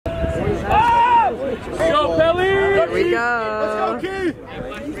we go. Let's go, Keith.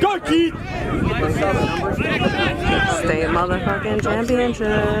 Go, Keith. State motherfucking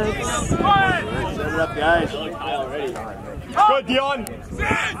championships. Set it up, guys. Good, Dion.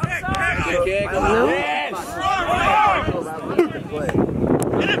 Good kick. No. Yes.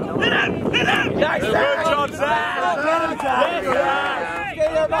 Good job, Zach.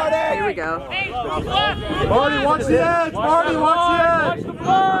 Here we go. Marty, watch the edge. Marty, watch the edge. Oh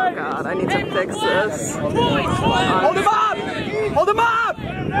God, I need to fix this. Hold him up. Hold him up.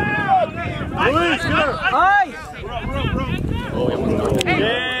 Luis, get her. Nice.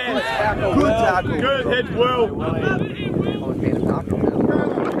 Yes. Good tackle. Good hit, Will.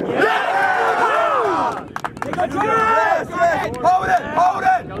 Yeah! Yes! Hold it! Hold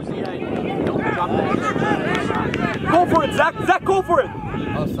it! Go for it, Zach! Zach, go for it!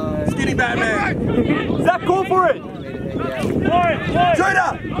 Skinny Batman! Zach, go for it!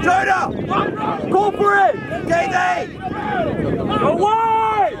 Jordan! Jordan! Go for it! KD!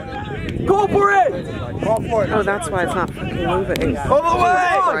 Away! Go for it! Go for it! Oh, that's why it's not fucking moving. All the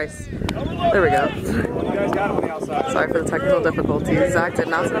way! Christ. There we go. Sorry for the technical difficulties. Zach did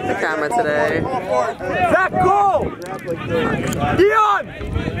not set up the camera today. Zach, go! Dion!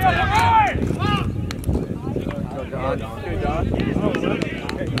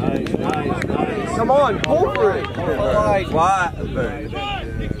 Come on, go for it! What?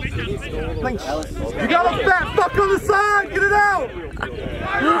 You got a fat fuck on the side! Get it out!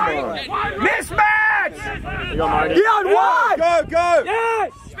 Mismatch! Dion, why? Go, go!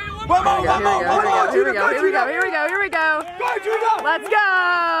 Yes! One more, one more, one more! Here we go, here we go, here we go, here we go. Go, Judah! Let's go!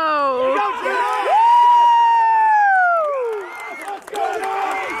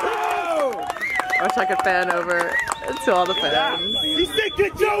 I wish I could fan over to all the fans. He said,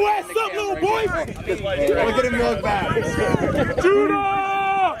 get your ass up, little boy! Look at him look back. Judah!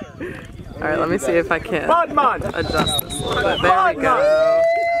 Alright, let me see if I can adjust this a little bit. There we go.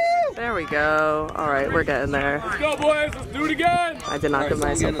 There we go. Alright, we're getting there. Let's go, boys. Let's do it again. I did not give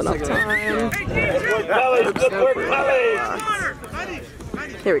myself enough time.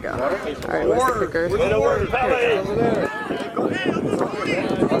 Here we go. Alright, where's the kicker?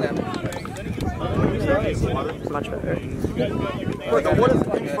 Much better. What is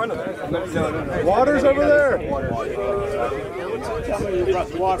in front of it? Water's over there.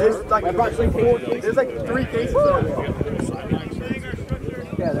 There's like 3 cases there.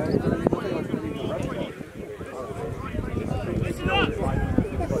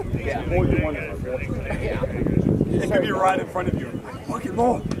 Yeah, more than one. It could be right in front of you. Fucking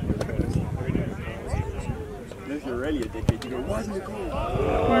ball. If you're really a dickhead, you go, why isn't it cool?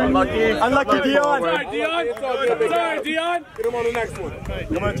 Unlucky. Unlucky, Dion. Sorry, Dion. Sorry, Dion. Get him on the next one.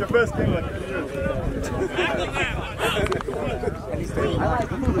 Come on, it's your first game.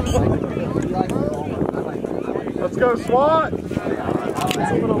 Let's go, SWAT.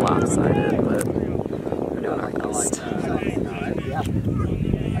 It's a little lopsided, but we're doing our best.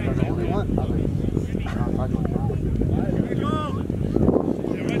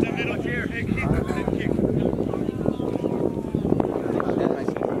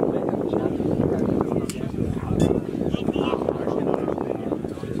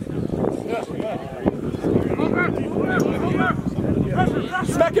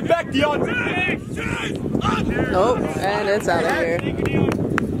 Smack it back, Dion. Oh, and it's out of here.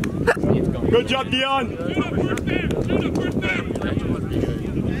 Good job, Dion.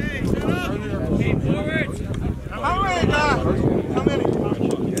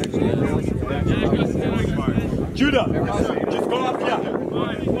 Judah, just go up here.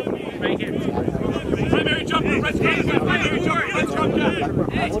 Primary jumper, let's go. Primary jumper, let's go.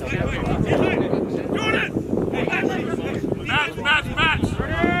 Jordan! Match!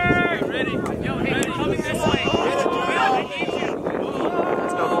 Ready. Coming this way.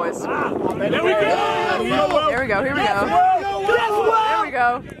 Let's go, boys. There we go! Here we go, here we go. There we go.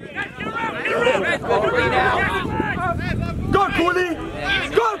 Go, Cooley!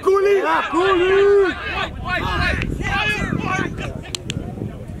 Go, Cooley!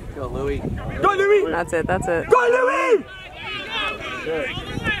 Go, Louis. Go, Louis! That's it, that's it. Go, Louis!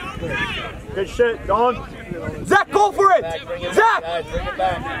 Good shit, Don. Zach, go for it! Zach! Bring it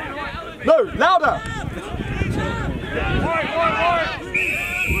back. No, louder!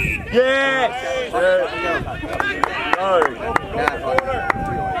 Yes!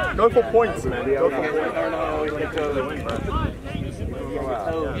 Go for points, man. Go for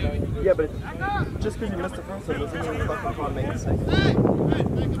yeah, but just because you missed the first one doesn't mean you fucking can't make the second.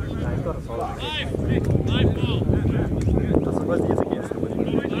 Nah, he's got a solid. That's the worst he is against him.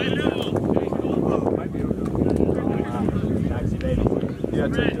 Yeah,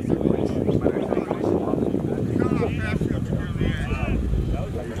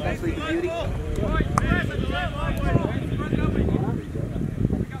 Sleeping Beauty.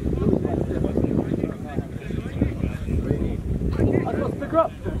 Pick her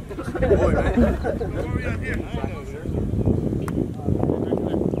up.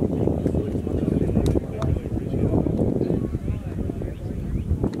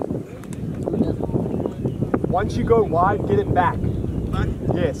 Once you go wide, get it back.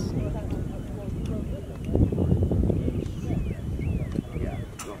 Yes.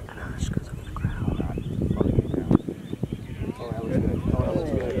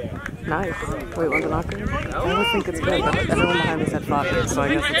 Nice. Wait, was it not good? I don't think it's good, but everyone behind me said fuck it, so I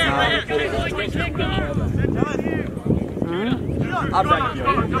guess it's not. I'm back. You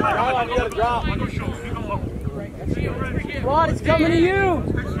gotta drop. Come on, it's coming to you.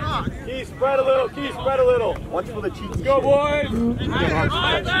 Key, spread a little. Key, spread a little. Watch for the cheeks. Go, boys.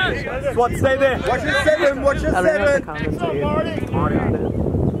 Swat, stay there. Watch your 7. Watch your 7. I don't know the comments are Marty.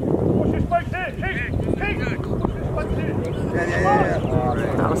 Yeah.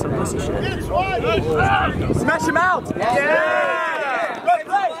 That was some pussy shit. Smash him out! Yeah! Good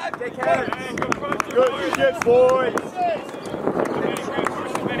play! Take care. Good shit, boys!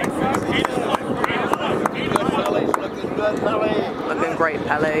 Looking great,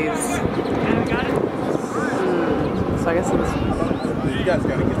 Pelés. So I guess it's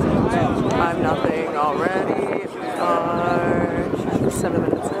 5-0 already. 7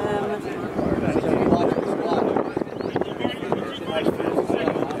 minutes in.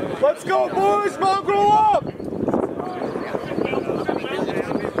 Let's go, boys! Mom, grow up!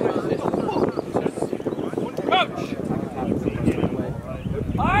 Coach!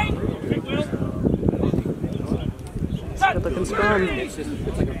 Good looking scrum.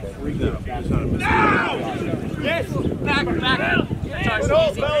 Yes! Back!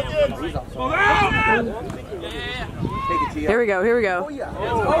 Here we go.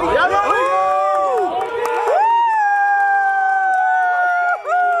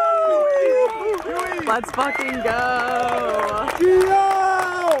 Let's fucking go! Gio!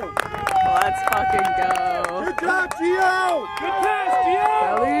 Let's fucking go! Good job, Gio! Good pass,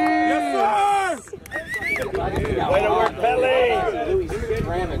 Gio! Yes, sir! Way to work, Pelé!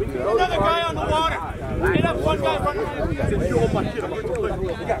 Another guy on the water! Get up, one guy running.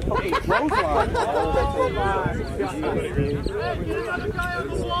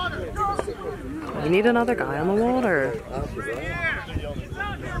 We need another guy on the water.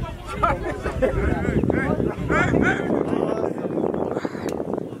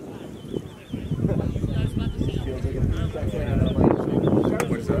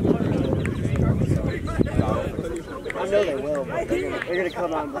 I know they will, but they're going to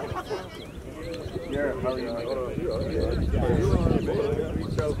come on.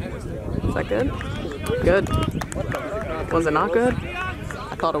 Is that good? Good. Was it not good?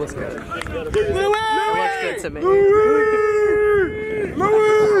 I thought it was good. It looks good to me.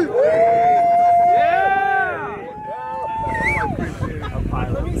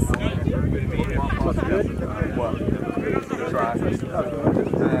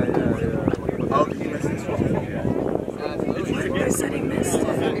 They said he missed it.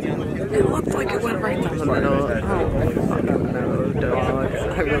 It looked like it went right down the middle. I don't fucking know, dogs.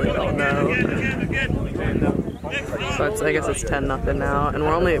 I really don't know. So it's, I guess it's 10-0 now, and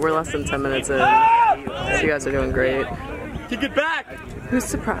we're less than 10 minutes in. So you guys are doing great. Kick it back! Who's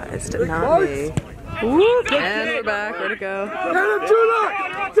surprised? Not me. Woo! And we're back. Where'd it go? Tell him, Judah!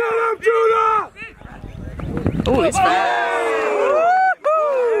 Tell him, Judah! Oh, he's fast.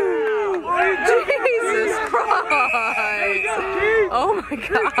 Jesus Christ! Oh my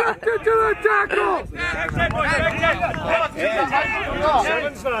God! Get to the tackle!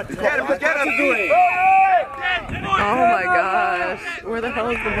 Get him! Oh my gosh! Where the hell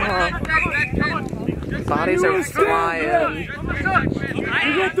is the ball? Bodies are flying. You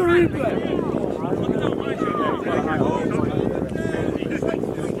get the replay!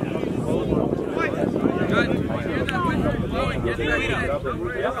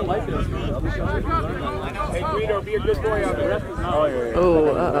 Oh,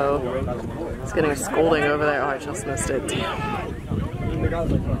 uh-oh. He's getting a scolding over there. Oh, I just missed it. Damn.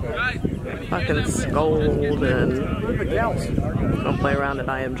 Fucking scolding. Don't play around at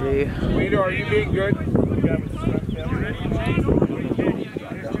IMG. Peter, are you being good?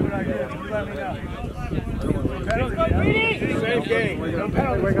 Same game.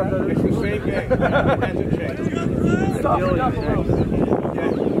 It's the same game. Hasn't changed. Stop it up a little.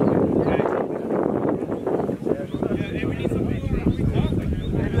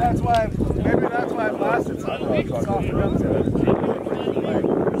 Maybe that's why I've lasted so long. Softened up to it.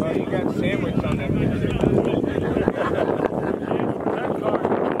 You got sandwich on that.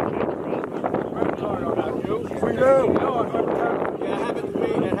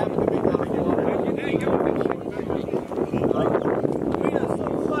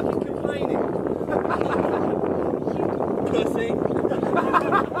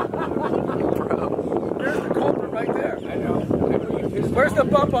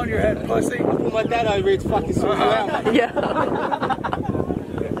 tarp on your head, pussy. Something like that, I read fucking swim out. Yeah.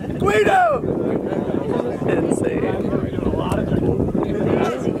 Guido! Insane.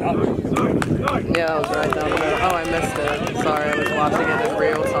 Yeah, I was right down the middle. Oh, I missed it. Sorry, I was watching it in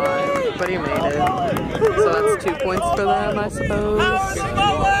real time. But he made it. So that's 2 points for them, I suppose.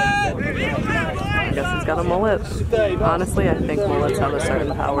 I guess he's got a mullet. Honestly, I think mullets have a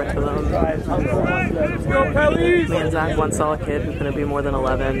certain power to them. Me and Zach once saw a kid who's gonna be more than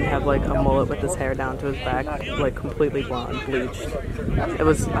 11 have like a mullet with his hair down to his back, like completely blonde, bleached. I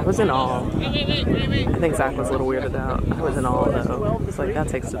was in awe. I think Zach was a little weirded out. I was in awe though. It's like, that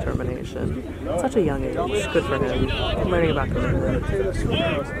takes determination. Such a young age. Good for him. Learning about commitment.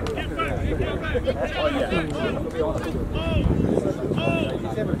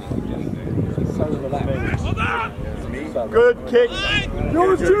 Good kick.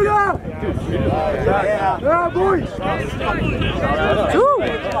 Yo, Judah! Yeah, boys! Ooh!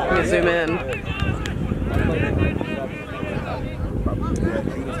 Let me zoom in.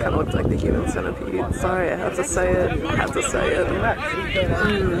 Kind of looks like the human centipede. Sorry, I had to say it. I had to say it.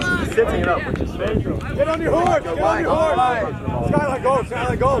 Sitting it up, which is fair. Get on your horse! Get on your horse! Skyline goal!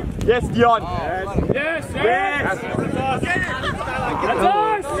 Skyline goal! Yes, Dion! Yes! Yes! That's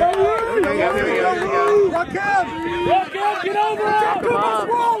us! Here we go, here we go, here we go. Rock him! Rock him! Get over! Jack him up!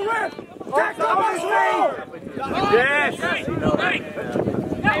 Jack him up! Yes!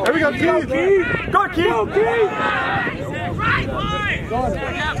 Here we go, Keith! Go, Keith! Go, Keith!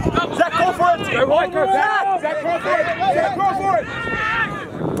 Zach, go for it! Zach, go for it! Zach, go for it!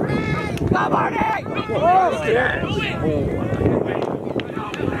 Come on, Nick!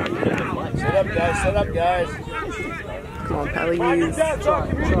 Set up, guys. Set up, guys. Come on, Pelicans.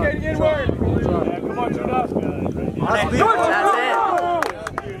 Communicating inward. Come on, Judah. That's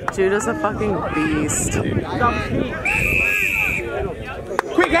it. Judah's a fucking beast.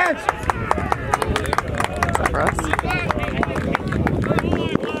 Quick hands! Is that for us?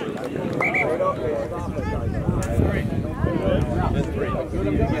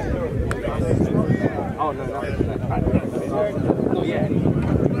 Oh, no. Yeah.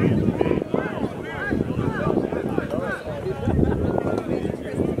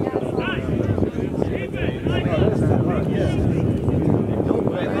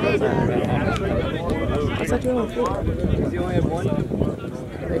 What's that doing? Does he only have one?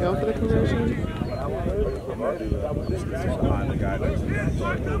 Are they going for the conversion?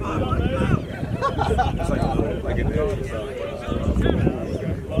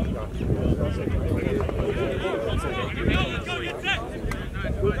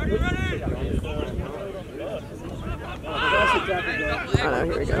 Oh no,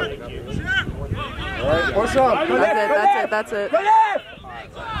 here we go. Push up. That's it.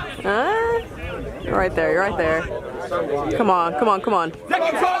 You're right there, you're right there. Come on. That's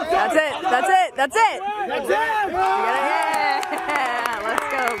it. Yeah, let's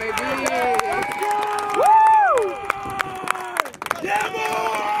go, baby. Woo! Yeah, boy!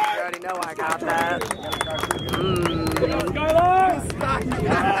 You already know I got that.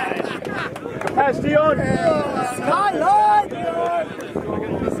 Pass Dion! Skyline!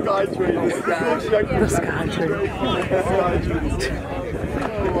 The Sky Tree. The Sky Tree.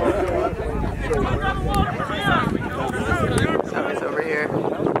 Oh, he's over here.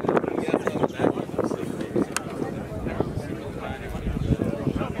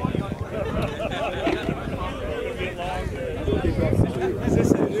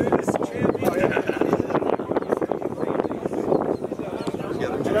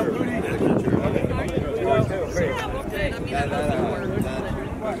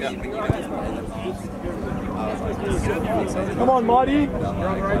 Come on, Marty.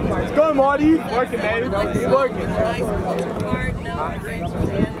 Let's go, Marty. Working, baby. He's working.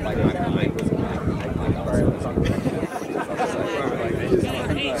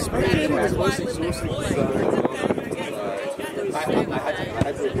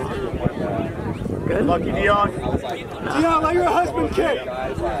 Good. Lucky Dion. Dion, let your husband kick.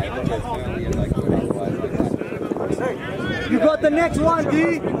 You got the next one,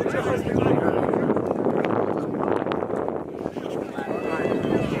 D.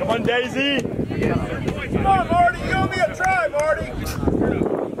 Come on, Daisy. Come on, Marty. You owe me a try, Marty.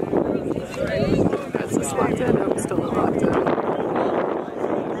 Is this locked in? No, it's still not locked in.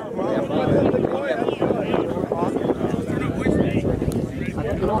 I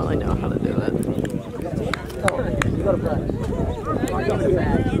don't really know how to do it.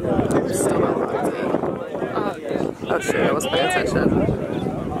 Still not locked in. Oh shit, I wasn't paying attention.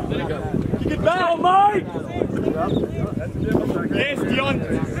 Get back, Mike! Yes, Dion.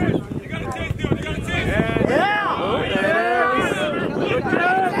 You gotta take, Dion. You gotta take. Yeah! Oh, there it is. Good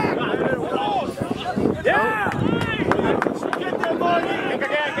job.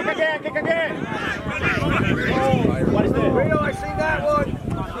 Kick again. What is that? Rio, I see that one.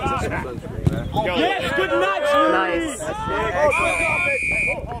 Yes, good night. Nice.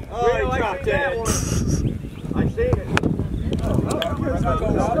 Rio, I dropped it. I see it.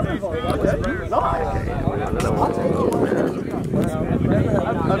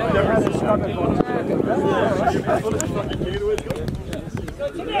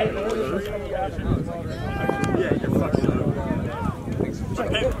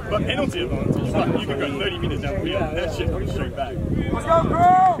 But penalty advantage, you can go 30 minutes down the field, that shit comes straight back. Let's go,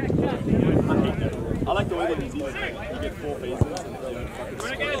 girl! I like the way that New Zealand, you get 4 phases and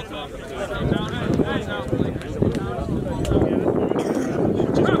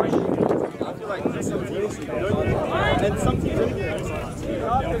I feel like some teams don't, and some teams don't get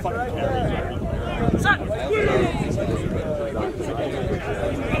they'll fucking carry.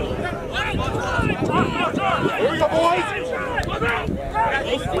 Here we go, boys!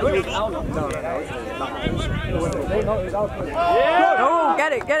 Oh,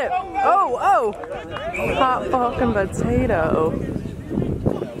 get it. Oh. Hot fucking potato.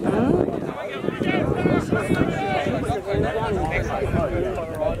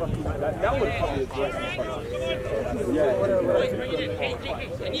 That would probably address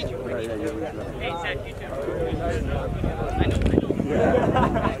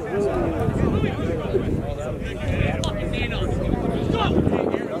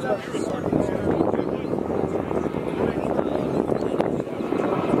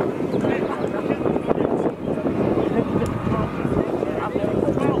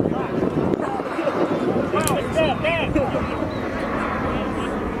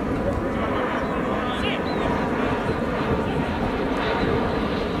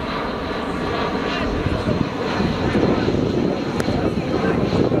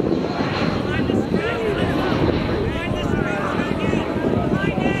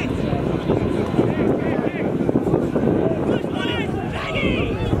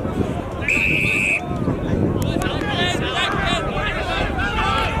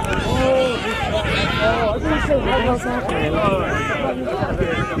What's happening?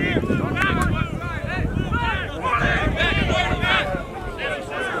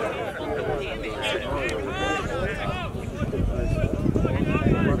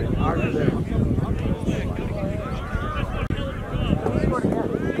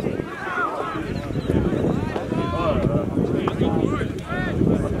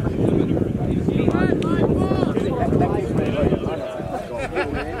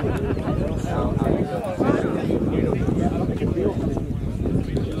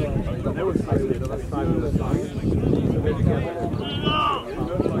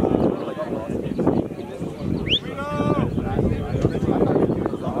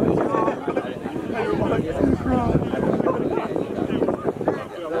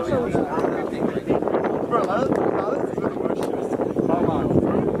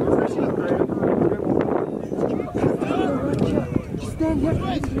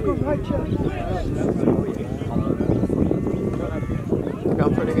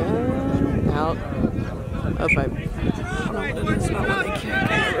 Going pretty good. Out. Oh, fine. I don't know what it is about when they kick. I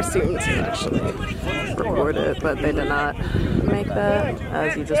never seem to actually record it, but they did not make that.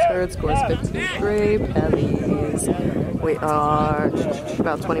 As you just heard, scores 53. Pellies. We are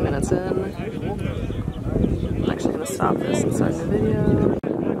about 20 minutes in. I'm actually going to stop this and start the video.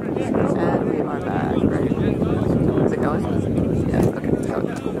 And we are back, right? Is it going? Yeah, okay, it's going.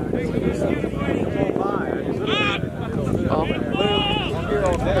 Oh.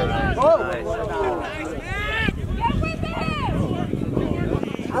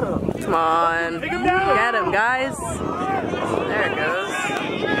 Come on. Get him, guys. There it goes.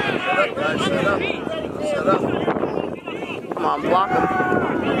 Shut up. Come on, block him.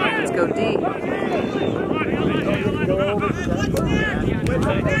 Let's go D.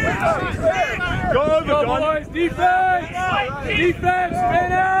 Go over, boys! Defense! Defense!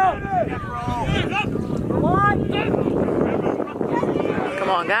 Spin out! Come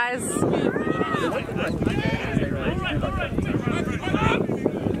on, guys.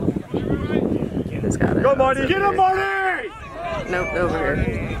 This got it. Go, Marty! Get him, Marty! Nope, over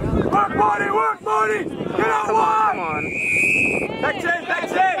here. Work, Marty! Work, Marty! Get out, Come on, come on. Back 10, back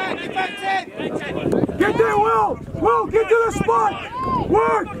 10! Get there, Will! Will, get to the spot!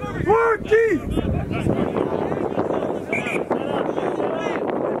 Work! Work, Keith!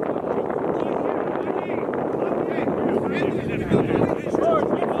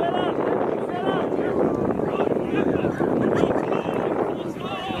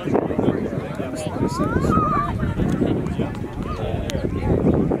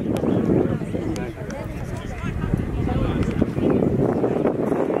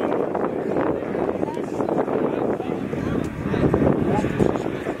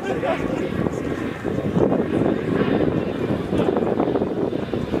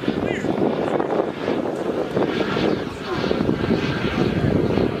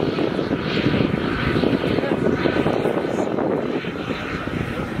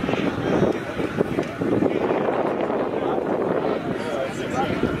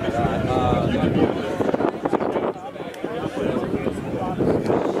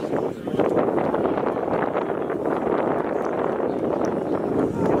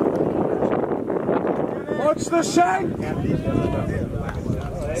 It's the shank!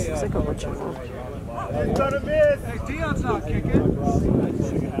 It's like a ritual. It's gonna miss! Hey, Dion's not kicking.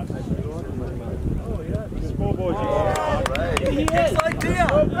 Scoreboard. He is like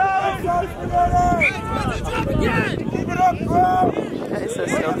Dion! Keep it up, bro! Okay, so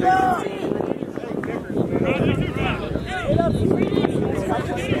still 3:15.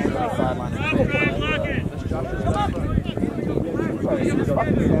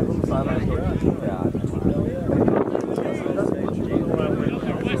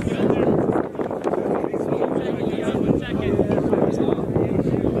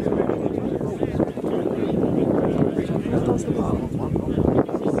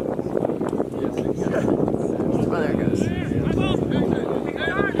 Oh, there it goes.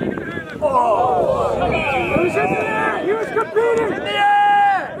 Who's in the air? He was competing! In the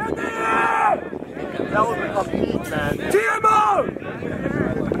air! In the air! That was a compete, man. TMO!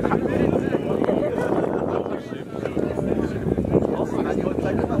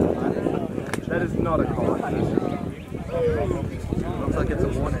 That is not a call. Looks like it's a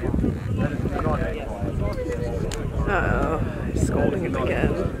warning. That is not a call. Uh-oh. He's scolding him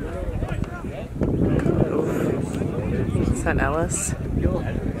again. Oof. Is that Ellis?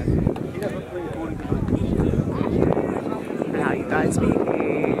 How you guys behave.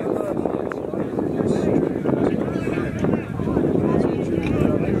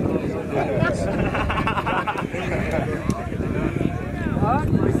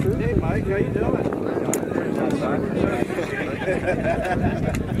 Hey Mike, how you doing?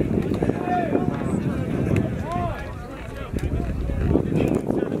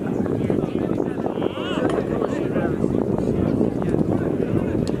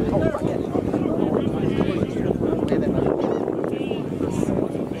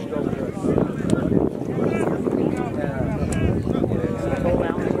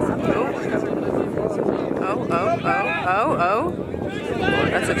 Oh.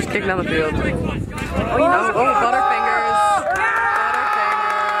 That's it, just kicking down the field. Oh, you know, Butterfingers.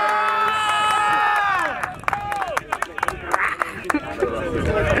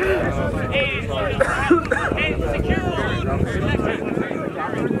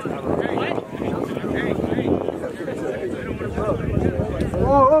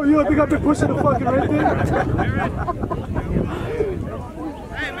 Oh, you think I've been pushing the fucking red thing?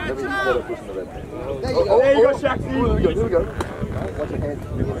 There you go, Shaq. Here we go. Watch your head.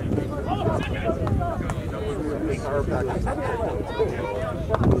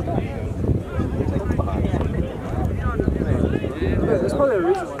 There's probably a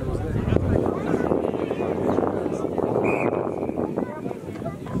reason why it was there.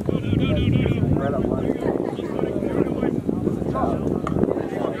 Right up one.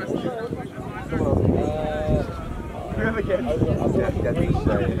 Again.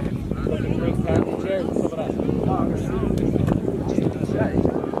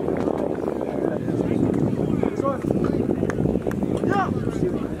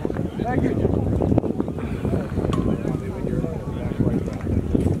 Thank you.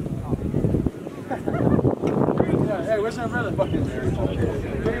 Hey, where's my brother?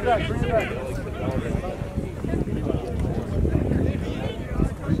 Bring it back, bring it back.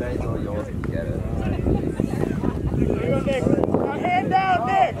 Shane's all yours to get it. Hand down,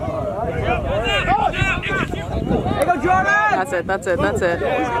 Nick! Hey, go Jordan! That's it.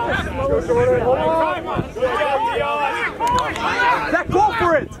 Zach, go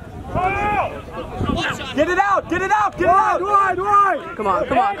for it! Get it out! Wide! Come on.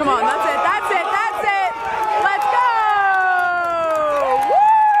 That's it. Let's go! Woo!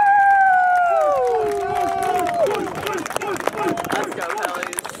 Let's go,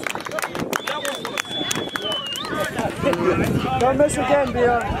 Pellies. Don't miss again,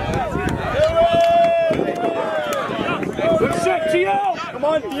 Dion. Good shit, Gio! Come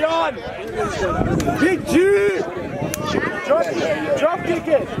on, Dion! Big G! Drop kick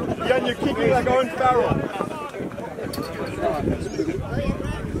it! Dion, you're kicking like Owen Farrell.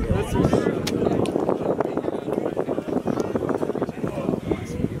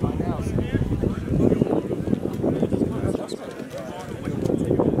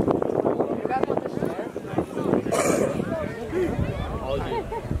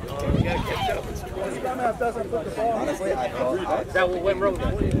 Doesn't put the ball. Honestly, I thought that went wrong.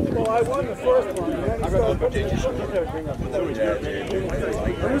 Well, I won the first one. And then he started putting it.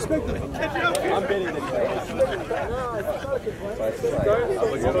 I respect it. I'm betting that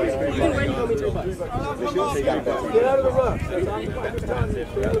get out of the rough. Get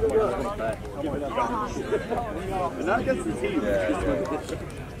out of the rough. And not against the team.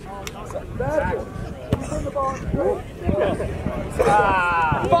 Bad. He's in the ball. No.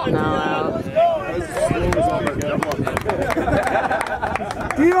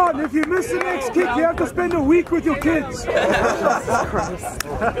 Dion, if you miss the next kick, you have to spend a week with your kids. Taylor.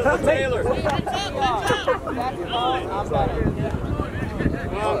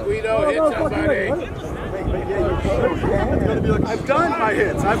 Well, Guido, hit somebody. I've done my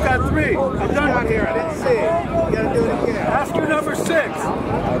hits. I've got 3. I've done one here. I didn't see it. You gotta do it again. After number 6.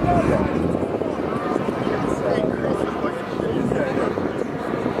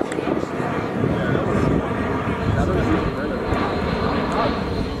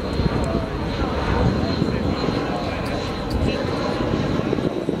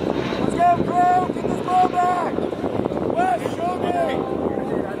 Let's go, Krewe. Get this ball back. West, show me.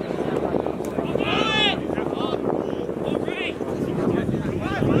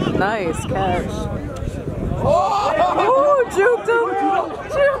 Nice catch. Oh, juked him!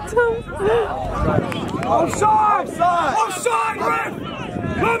 Juked him! Offside! Offside, ref!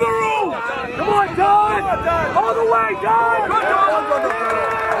 Know the rules! Come on, Don! All the way, Don!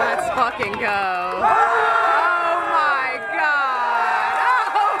 Let's fucking go. Oh my god!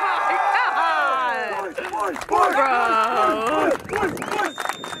 Oh my god! Bro!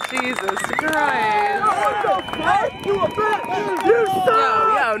 Jesus Christ! You a bitch! You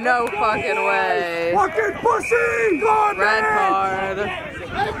suck! Yo, no fucking way. Fucking pussy! Garbage! Red card.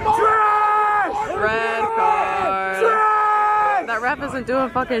 Trash! Red card. Trash! That ref isn't doing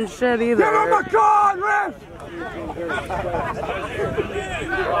fucking shit Give him a either. card, ref!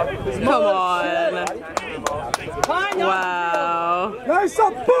 Come on. Wow. Nice a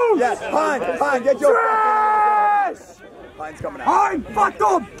boost! Yes, Pine, get your Trash! Pine's coming out. Pine, fuck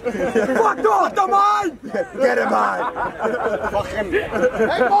them! Fuck them, Pine! Get him, Pine.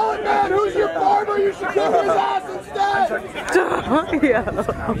 Hey, Mullet Man, who's your barber? You should cover his ass instead! Yeah.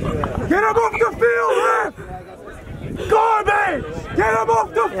 Get him off the field, ref! Garbage! Get him off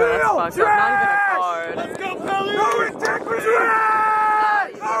the field! That's fucked up. Not even a card. Let's go, Pelly! No integrity!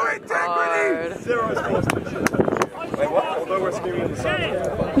 Trash! No integrity! Card. Zero sportsmanship. Wait, what? Although we're screaming in the sun.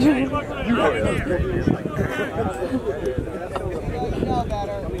 You heard it.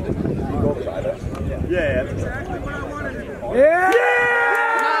 Yeah. Yeah!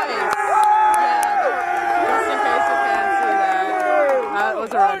 Nice. Yeah. Just in case you can't see that. That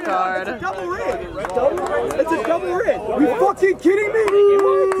was a red card. Double red. It's a double red. You fucking kidding me?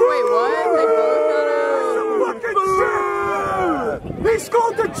 Wait, what? They both got Fucking shit! He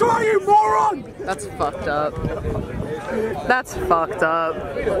scored the try, you moron! That's fucked up. That's fucked up.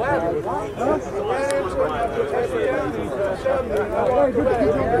 Great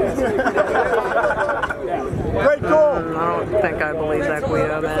goal. I don't think I believe that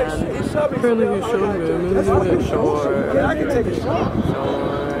Guido, man. Really, you should, man. Sure. I can take a shot.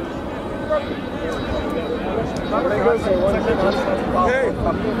 Hey,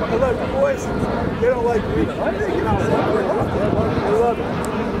 look, boys, they don't like me. I love it.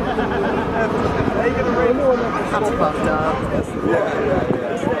 That's fucked up.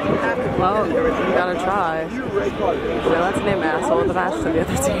 Well, you gotta try. So let's name asshole of the match to the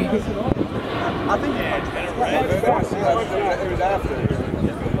other team. I think it was after.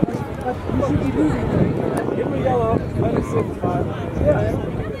 Give me yellow. Let me 65. Yeah.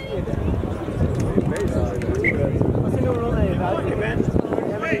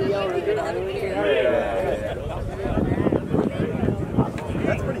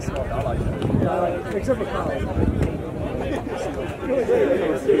 That's pretty small. I like that. Yeah, I like it. Except for Kyle.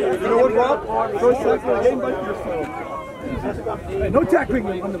 You know what, Rob? First time for the game, but no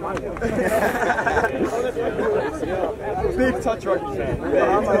tackling on the mind. Big touch rugby fan.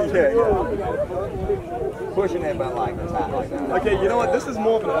 Pushing him, but like that. Okay, you know what? This is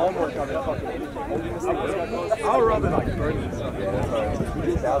more of an arm workout than fucking. I'll rub it like 30 and stuff.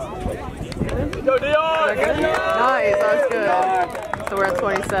 Go, Dion! Nice, that was good. So we're at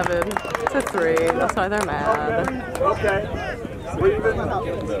 27 to 3. That's why they're mad. Okay.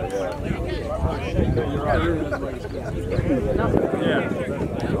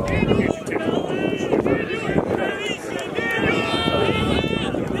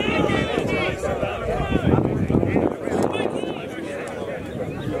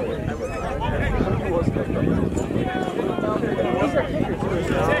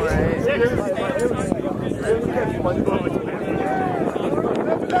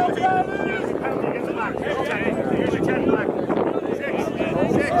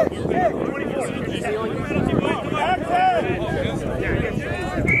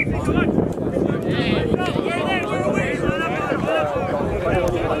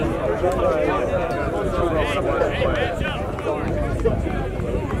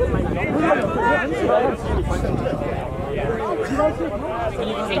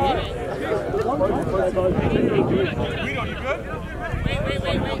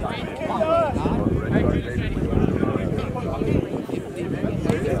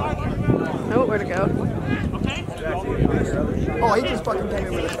 Oh, where'd it go? Oh, he just fucking came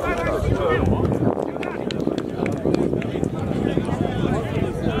in with a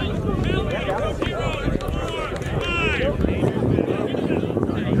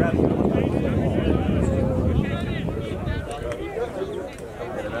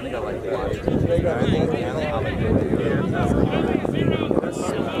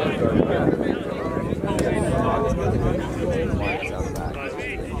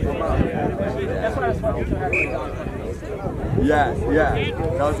Yeah,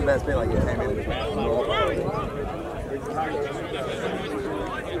 that was the best bit, like it came in.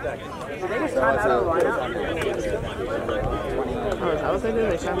 Oh, is that what they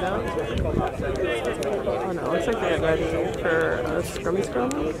did? They timed out? Oh no, looks like they get ready for a scrummy scrum.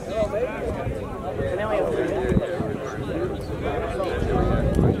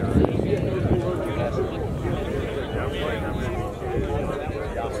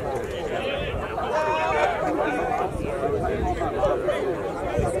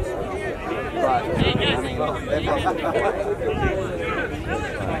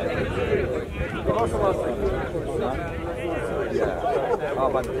 Yeah. Oh,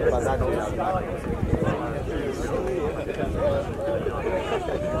 but that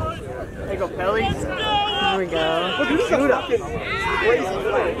There you go, Pelly. Here we go. Shoot up.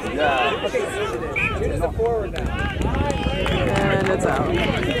 yeah. Shoot the forward now. And it's out.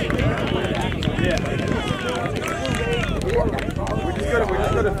 We just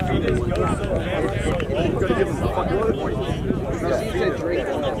gotta feed it. We gotta give him some fucking points.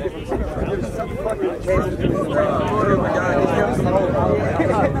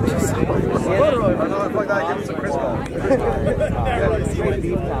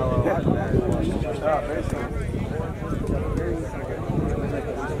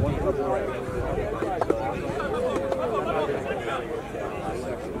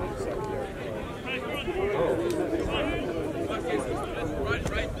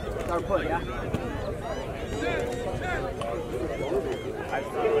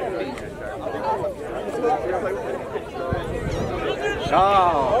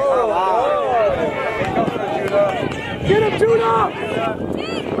 Get him, Judah!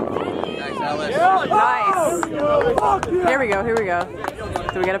 Nice, Ellis. Nice. Here we go, here we go.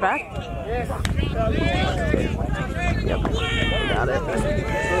 Do we get it back? Yep. Got it.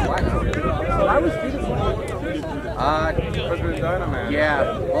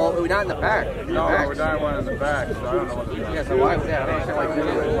 Yeah. Well, we're not in the back. No, we're not one in the back, so I don't know what to do. Yeah, so why was that? I don't understand why you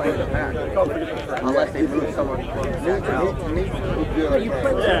didn't play in the back. Unless they move someone from the back out.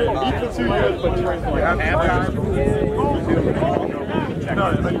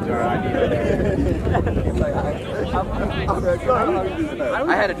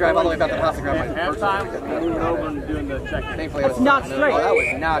 I had to drive all the way back to the house to grab my first time. Thankfully, that's not straight. Oh, that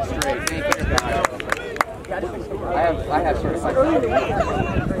was not straight. Thank you, guys. I have certified.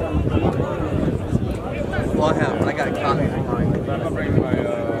 Well, I got a copy. I'm bringing my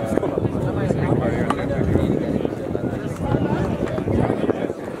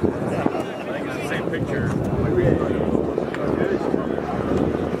same picture.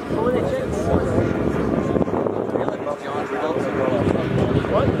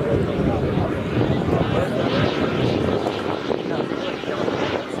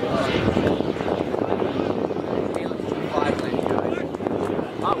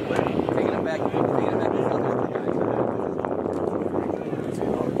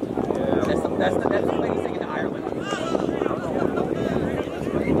 That's the play he's taking to Ireland.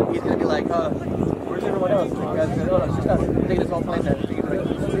 He's gonna be like, where's everyone else? You guys gonna know? It's just taking this whole plane there.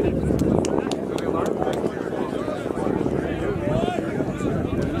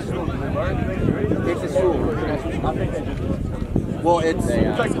 It's a school. Well, it's they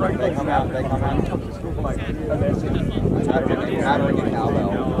come out Maverick and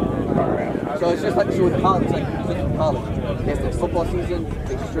Cowbell. So it's just like with college, it's like college. If the football season,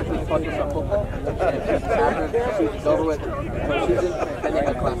 they strictly focus on football, and after the season's over with, season, then they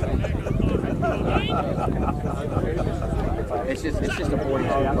have classes. It's just a boring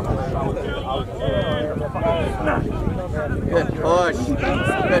thing. Good push.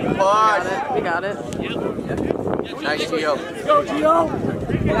 Good push. We got it. Nice, Gio. Go, Gio!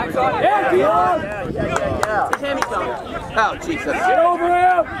 Yeah, Gio! It's a hammy thumb. Oh, Jesus. Get over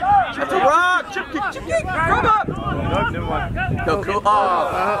him! That's a rock! Chip kick! Come up! Go cool. Oh,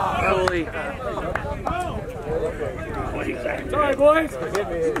 holy. It's all right, boys. Let's go,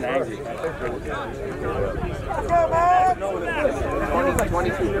 man!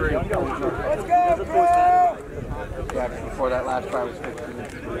 22-3. Let's go, Krewe! Yeah, before that last try was 15.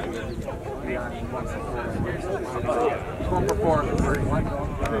 One for 4 for 3.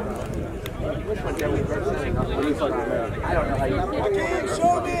 I don't know how you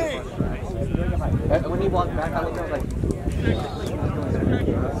Show me! When he walked back, I looked at him like...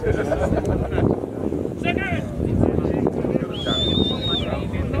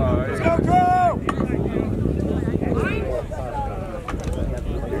 Let's go, Krewe!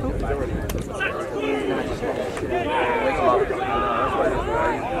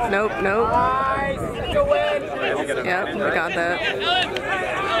 Nope, nope. Nice! Yep, I got that.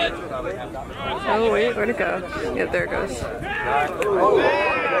 Oh wait, where'd it go? Yep, there it goes.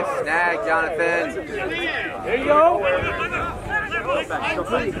 Snag, Jonathan. There you go.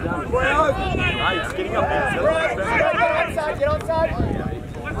 Nice, getting up there. Get onside.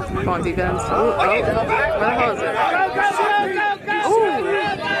 Come on, defense. Oh, where the hell is it? Ooh.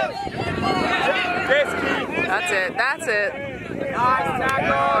 That's it, that's it. Wait,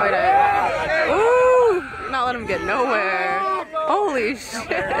 ooh, not let him get nowhere. Holy shit.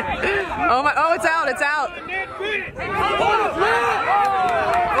 Oh my, oh, it's out, it's out. Ooh,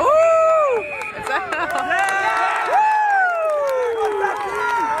 it's out.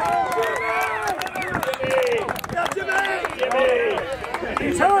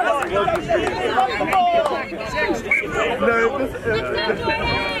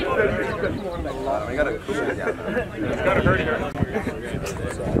 I gotta cool it down. It's gotta hurt her.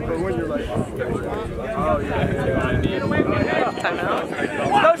 But when you're like, oh yeah. Time out.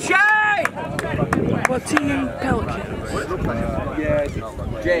 Go Shay! What team? Pelicans. Yeah,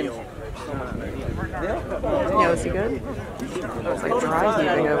 James. Yeah, was he good? It was like dry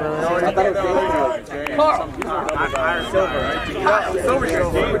heaving over I there. thought it was Silver.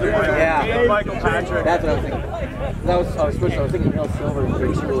 Yeah. Michael Patrick. That's what I was thinking. I was switching. I was thinking Neil Silver was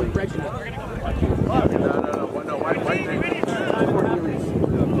pretty cool. No, why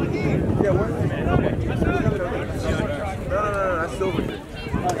yeah, where? No, that's Silver.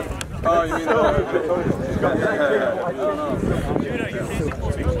 Oh, you mean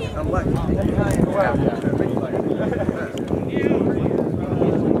I'm black.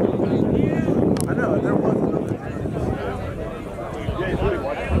 I know, there was another. Yeah, he's really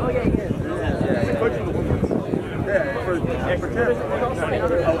watching. Oh, yeah. He's coaching the women. Yeah, for Tampa.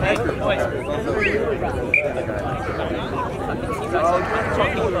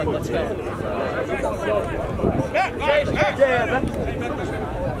 Let's go.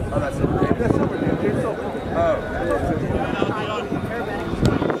 Oh, that's it. That's over there. Oh.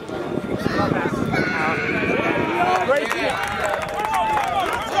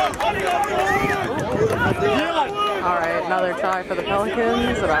 All right, another try for the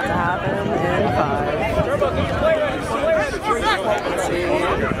Pelicans, about to happen in 5. Let's see.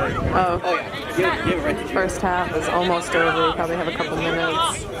 Oh, first half is almost over. We probably have a couple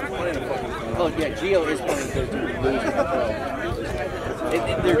minutes. Oh yeah, Gio is playing good to lose.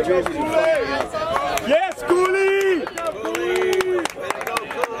 Their jerseys are fucking up. Yes, Cooley!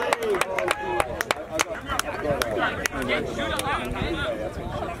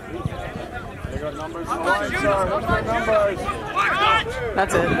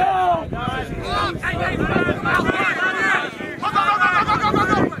 That's it.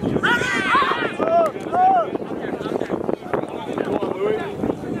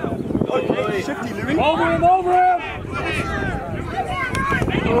 Shifty, Louis. Over him, over him!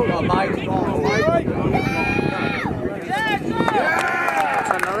 Oh, Mike.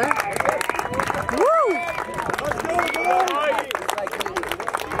 That's another. Woo!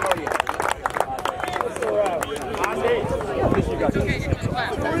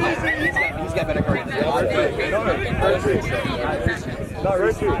 He's got better cards. Not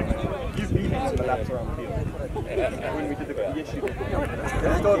Richie. You beat him to the laps around the field. When we did the issue. I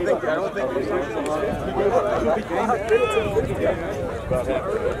don't think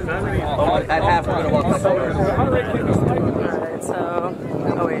At half, we're going to walk up over. Alright, so,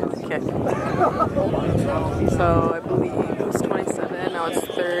 oh wait, kick. So I believe it was 27, now it's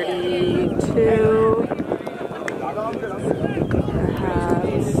 32.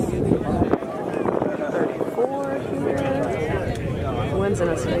 Perhaps 34 here. Wind's in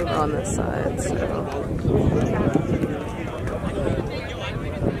his favor on this side, so.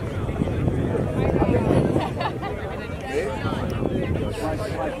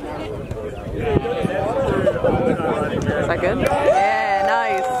 Is that good? Yeah,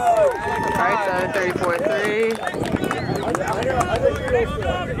 nice. Alright, so 34-3.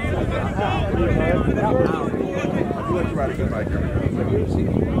 practicing bike.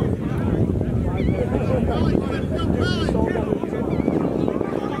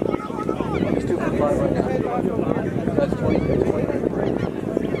 It's 2 for 5 right now. That's 20.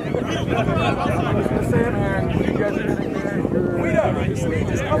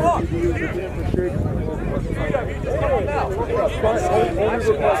 Come on!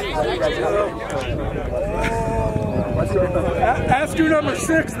 Ask you number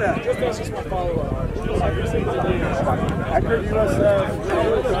 6 then. Accurate USF.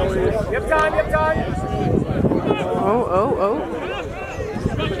 Yep, time. Oh.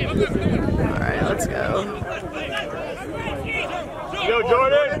 Alright, let's go. Yo,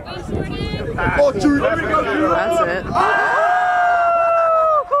 Jordan! Oh, Jordan. There we go, Jordan. That's it.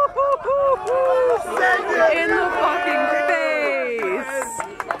 In the fucking face!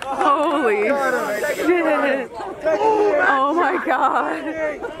 Holy shit! Oh my god!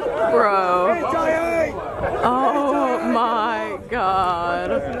 Bro. Oh my god.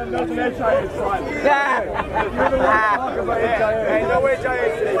 Hey, no way,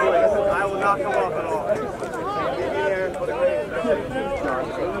 Giants today, boys. I will not come off at all.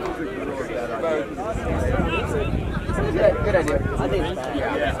 Good idea. I think it's bad.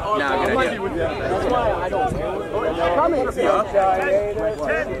 No, good idea. That's why I don't wear it. Come here,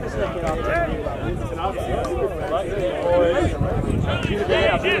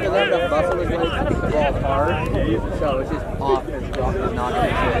 hard, so it's just off and drop and not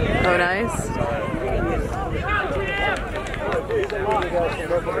good. Oh, nice.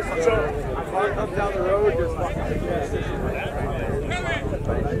 Comes down the road, just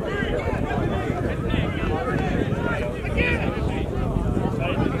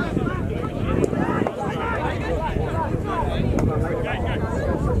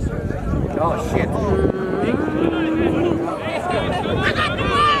Oh shit.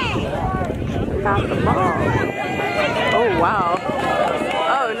 Got the ball. Oh wow.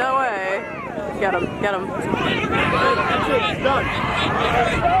 Oh no way. Get him.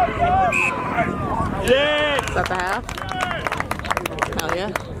 yeah. Is that the half? Hell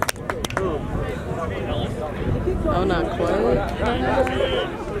yeah. Oh, not quite.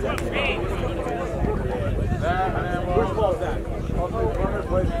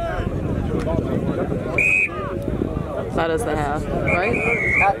 That is the half, right?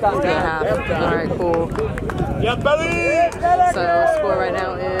 Halftime. Yeah, half. Alright, cool. Yeah, belly! So, score right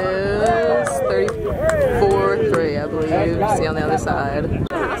now is 34-3, I believe. See on the other side.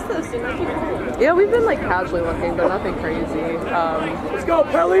 Yeah, we've been like casually looking, but nothing crazy. Let's go,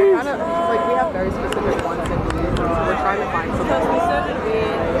 Pelly! Kind of like we have very specific wants and needs, so we're trying to find something.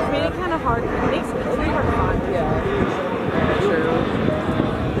 It's made it kind of hard. It makes it really hard to find. Yeah, true.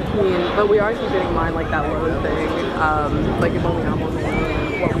 I mean, but we are keeping in mind like that load thing. Like if only I'm on the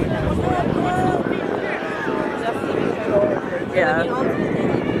yeah. I mean, ultimately,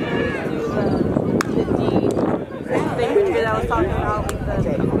 do the thing that I was talking about with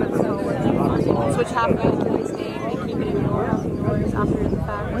the switch half of the boys' name and keep it in your house after the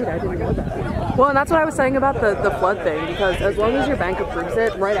fact. Wait, I didn't know that. Well, and that's what I was saying about the flood thing, because as long as your bank approves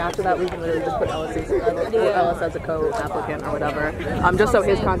it, right after that we can literally just put Ellis as a co-applicant or whatever. Just so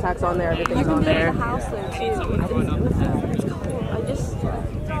his contact's on there, everything's on there. You can do the house there too.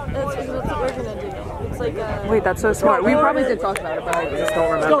 That's what we're gonna do. It's like a... Wait, that's so smart. We probably did talk about it, but I just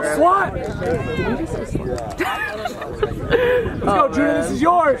don't remember. Let's go, SWAT! Did you just say SWAT? Let's go, Judah, this is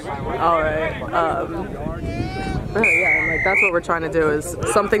yours! Alright. Yeah, and like that's what we're trying to do, is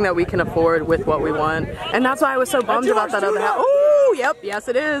something that we can afford with what we want. And that's why I was so bummed about that other house. Oh, yep, yes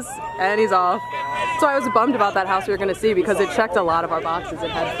it is. And he's off. So I was bummed about that house we were going to see, because it checked a lot of our boxes.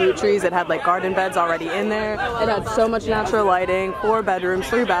 It had fruit trees, it had like garden beds already in there. It had so much natural lighting, 4 bedrooms,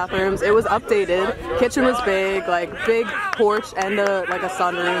 3 bathrooms. It was updated. Kitchen was big, like big porch and like a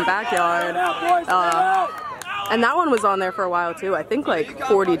sunroom, backyard. And that one was on there for a while too. I think like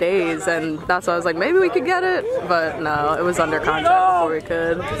 40 days, and that's why I was like, maybe we could get it, but no, it was under contract before we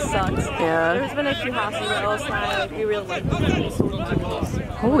could. It sucks. Yeah. There's been a few houses where Ellis and I, like, we really like them.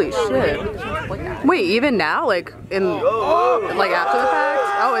 Holy shit. Wait, even now? Like in like after the fact?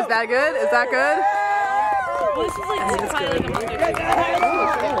 Oh, is that good? Is that good? Well, this is like probably like a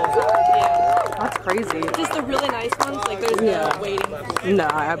month ago. That's crazy. Just the really nice ones, like there's no waiting. No,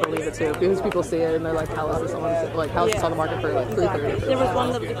 I believe it too. Because people see it and they're like, houses on the market for like $330. There was one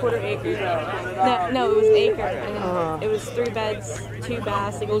that was a quarter acre. No, it was an acre. And it was 3 beds, 2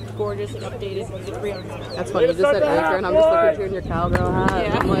 baths. It looked gorgeous and updated. It was $300. That's funny. You just said acre, and I'm just looking at you in your cowgirl hat.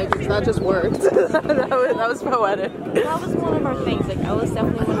 Yeah. I'm like, that just worked. that was poetic. That was one of our things. Like Ellis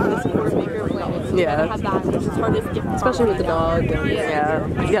definitely wanted this quarter acre place. Yeah. Have that. It's hard to get, especially with the dog. And,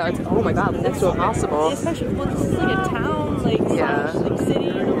 yeah. It's, oh my god, that's so impossible. Especially, well, this is like a town. like Yeah. like city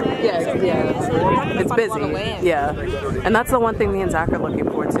in a way. Yeah, So yeah. So we're not gonna It's find a lot of busy. land. Yeah. And that's the one thing me and Zach are looking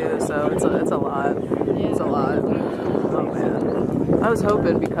for too, so it's a lot. It's a lot. Oh man. I was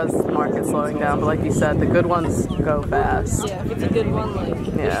hoping because the market's slowing down, but like you said, the good ones go fast. Yeah, if it's a good one, like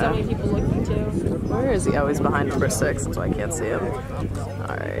there's so many people looking too. Where is he? Oh, he's behind number 6, that's why I can't see him.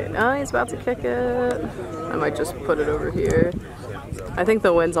 Alright, oh, he's about to kick it. I might just put it over here. I think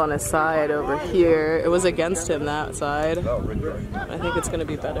the wind's on his side over here. It was against him that side. I think it's gonna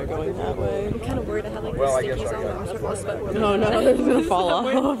be better going that way. I'm kind of worried I have like the stickies on my surface, but Oh no, it's gonna fall off.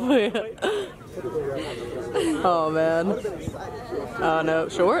 Oh man. Oh no,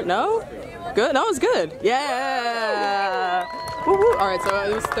 short? No? Good? That was good. Yeah! Woo -woo. Alright, so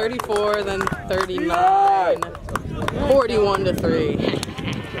it was 34, then 39. 41 to 3.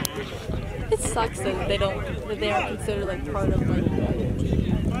 it sucks that they aren't considered like part of like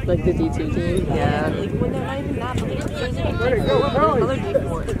Like the D2 team? Yeah. like when they're not even that, but like there's like another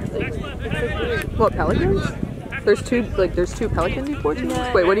D4. Like, What, Pelicans? There's two Pelican D4 teams?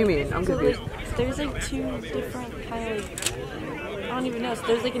 No. Wait, what do you mean? I'm so confused. there's like 2 different kind of like, I don't even know. So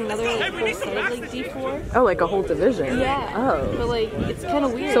there's like another like whole set of like D4. Oh, like a whole division? Yeah. Oh. But like it's kind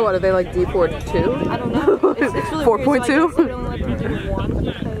of weird. So what, are they like D4 2? I don't know. It's really 4.2? weird. So I guess they only let them do 1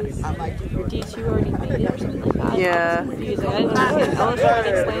 because your D2 already made it or something like that. Yeah. I'm confused. I didn't understand. I was trying to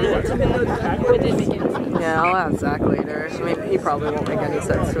explain it to me, but it didn't make any sense. Yeah, I'll ask Zach later. I mean, he probably won't make any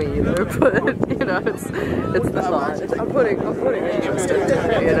sense to me either, but you know, it's the thought. I'm putting interest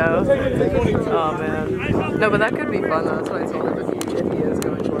into it, you know. Oh man, no, but that could be fun though. That's what I told him if he is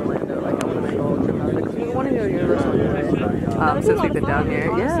going to Orlando. Like I want to make a whole trip out of it because we want to go to Universal anyway. Since we've been down here,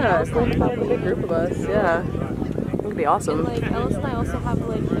 yeah, it's like a big group of us. Yeah, it would be awesome. And like Ellis and I also have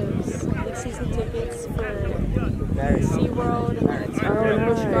like those like season tickets for SeaWorld and then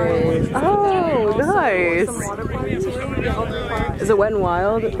Oh, nice. some water park too. Yeah, all the parks. Is it Wet n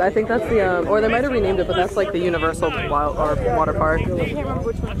Wild? I think that's the, or they might have renamed it, but that's like the Universal Wild or Water Park. I can't remember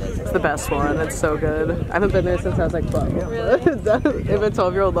which one it is. It's the best one. It's so good. I haven't been there since I was like 12. Really? If a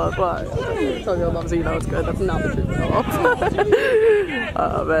 12-year-old loves, well, 12-year-old loves it, you know it's good. That's not the truth at all.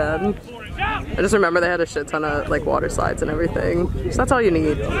 Oh man. I just remember they had a shit ton of like water slides and everything. So that's all you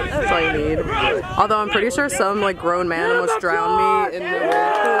need. That's all you need. Although I'm pretty sure some like grown man almost drowned me in the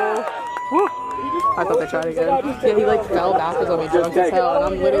pool. Woo. I thought they tried again. Yeah, he like fell backwards on me drunk as hell, and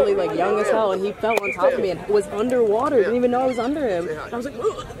I'm literally like young as hell, and he fell on top of me and was underwater. Didn't even know I was under him. And I was like,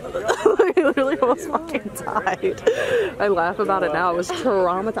 he literally almost fucking died. I laugh about it now. It was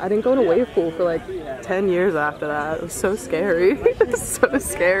traumatizing. I didn't go in a wave pool for like 10 years after that. It was so scary. So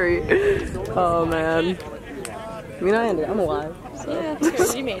scary. Oh man. I mean, I ended. I'm alive. So. Yeah,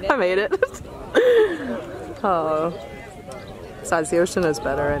 you made it. I made it. Oh. Besides, the ocean is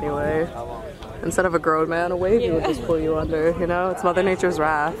better anyway. Instead of a grown man, a wave would just pull you under, you know? It's Mother Nature's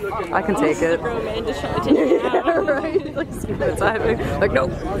wrath. I can take it. Grown man just trying to take it out. Yeah, right? Like, scuba diving. Like, nope.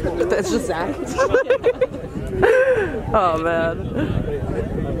 It's just Zach. Oh, man.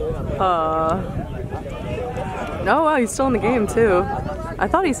 Oh, wow, he's still in the game, too. I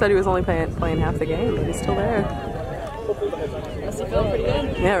thought he said he was only playing half the game, but he's still there. Must be feeling pretty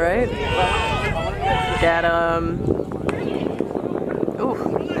good. Yeah, right? Get him. Ooh,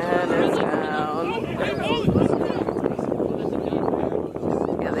 and it's down.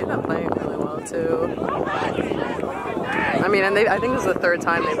 Yeah, they've been playing really well too. I mean, and I think this is the 3rd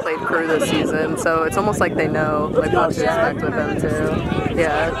time they played Krewe this season, so it's almost like they know like what to expect with them too.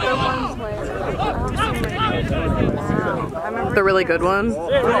 Yeah. The really good one.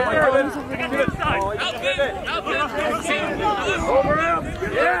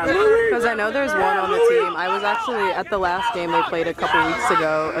 Because I know there's one on the team. I was actually at the last game they played a couple weeks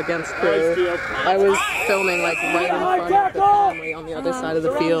ago against Krewe. I was filming like right in front of the family on the other side of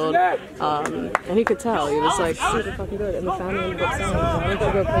the field, and he could tell he was like super fucking good. And the family ended up saying, "Why don't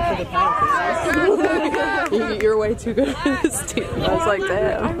you go play for the Pelicans? You're way too good for this team." I was like,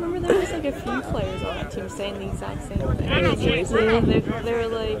 "Damn." I remember there was like a few players on that team saying the exact same thing. They were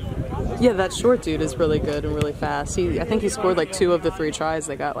like, yeah, that short dude is really good and really fast. I think he scored like 2 of the 3 tries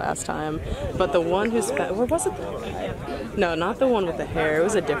they got last time. But the one who's or was it that guy? No, not the one with the hair. It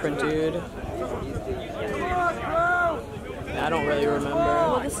was a different dude. I don't really remember.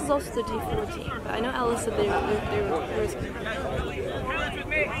 well, this is also the D4 team. But I know Alice said they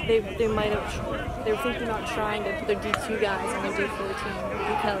were thinking about trying to put their D2 guys on their D4 team.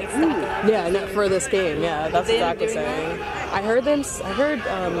 They kind of like stack it up. Yeah, no, for this game, yeah, that's They exactly ended up saying. doing I heard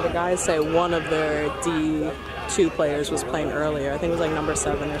the guys say one of their D2 players was playing earlier. I think it was like number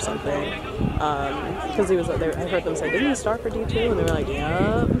 7 or something. Because he was. I heard them say, "Didn't he start for D2?" And they were like,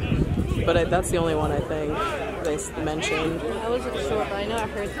 "Yeah." But that's the only one I think. they mentioned. I wasn't sure, but I know I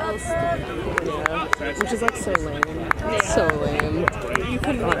heard that was Yeah, which is like so lame. Yeah. So lame. You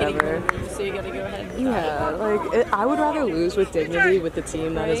couldn't make any Whatever. more, so you gotta go ahead. Yeah, like I would rather lose with dignity with the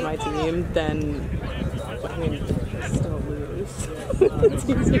team that is my team than, I mean, still lose with the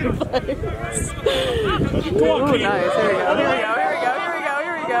teams you play. Oh, nice. Here we go.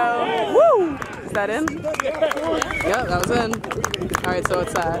 Here we go. Woo! Is that in? Yeah, that was in. All right, so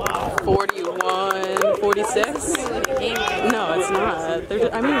it's at 41, 46? No, it's not.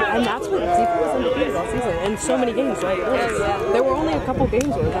 I mean, and that's what Deep was undefeated all season, in so many games, right? There were only a couple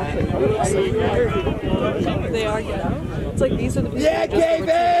games where it was actually close. They are good. It's like these are the people Yeah, who just KB!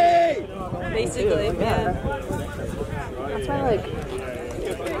 Basically, yeah. That's why, like,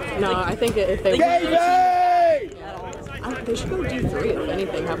 no, I think if they they should go D3 if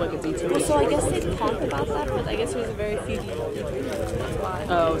anything, have like a D2. So I guess they talked about that, but I guess there's a very few D3. That's why.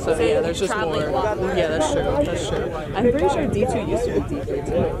 Oh, so yeah, there's just more. Yeah, that's true. That's true. I'm pretty sure D2 used to be D3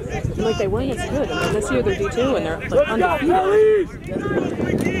 too. And, like they weren't as good, and then this year they're D2 and they're like undefeated.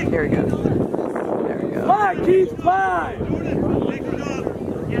 There we go. There we go. Fly, Keith, fly!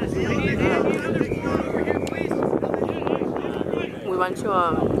 We went to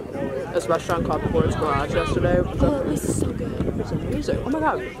this restaurant called Ford's Garage yesterday. Oh, this is so good. It's amazing. Oh my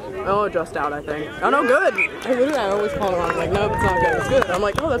god. Oh, just out, I think. Oh no, good. I always call around like, nope, it's not good. It's good. I'm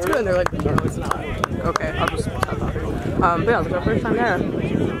like, oh, that's good. And they're like, no, it's not. Okay, I'll just stop talking. But yeah, it was our first time there.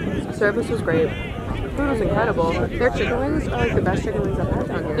 Service was great. Food was incredible. Their chicken wings are like the best chicken wings I've had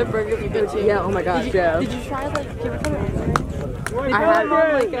down here. The burgers are good too. Yeah, oh my gosh, yeah. Did you try like, give it I had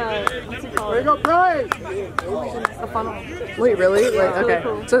like what's it called? A funnel. Wait, really? Like, okay. really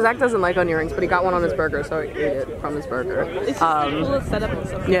cool. So Zach doesn't like onion rings, but he got one on his burger, so he ate it from his burger. It's just cool to set up and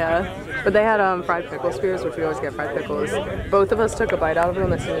stuff. Yeah, but they had fried pickle spears, which we always get fried pickles. Both of us took a bite out of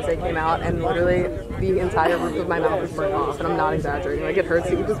them as soon as they came out, and literally the entire roof of my mouth was burnt off, and I'm not exaggerating. Like, it hurts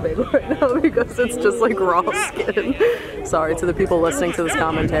to eat this bagel right now because it's just like raw skin. Sorry to the people listening to this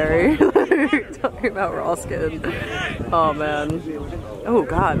commentary. Talking about raw skin. Oh man. Oh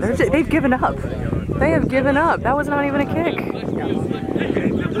god, they've given up. They have given up. That was not even a kick.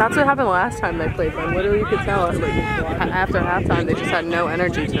 That's what happened last time they played them. Literally, you could tell. Like, after halftime, they just had no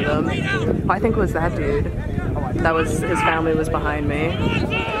energy to them. I think it was that dude. That was his family was behind me.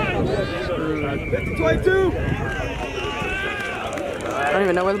 22! I don't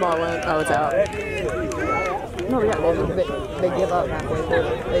even know where the ball went. Oh, it's out. No, yeah, they give up halfway through.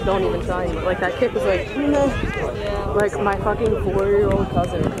 They don't even try. Like, that kick was like, no. Like, my fucking 4-year-old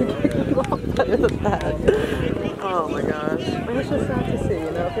cousin could kick a ball better than that. Oh my gosh. But it's just sad to see,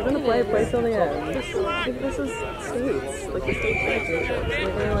 you know? If you're gonna play till the end. This is states. Like, the state championships.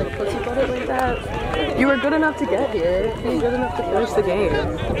 You're gonna, like, put it like that. You were good enough to get here. You were good enough to finish the game.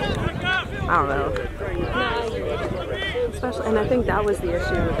 I don't know. Especially, and I think that was the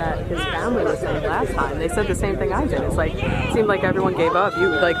issue that his family was saying last time. They said the same thing I did. It's like, it seemed like everyone gave up.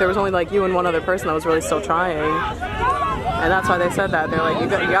 There was only like you and one other person that was really still trying. And that's why they said that. They're like, you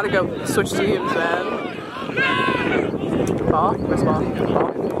gotta go switch teams, man. Ball? Where's ball?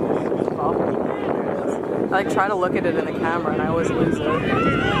 Ball? Ball? I like try to look at it in the camera and I always lose it.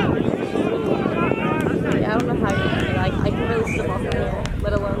 Yeah, I don't know how you do it. I can really slip off in here,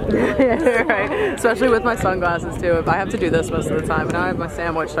 let alone through it. Yeah, right. Especially with my sunglasses too. I have to do this most of the time. And now I have my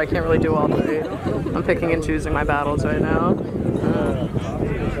sandwich, so I can't really do all three. I'm picking and choosing my battles right now.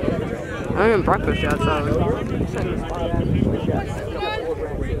 I haven't even breakfast yet, so.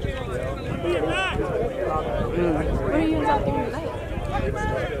 What are you guys out doing tonight?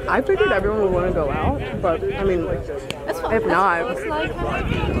 I figured everyone would want to go out, but I mean, That's fun. if not, Like,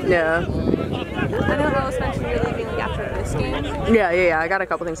 yeah. I know that was mentioned you're leaving like after this game. Yeah. I got a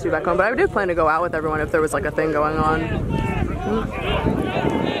couple things to do back home, but I did plan to go out with everyone if there was like a thing going on.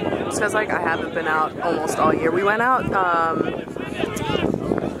 It's because like I haven't been out almost all year. We went out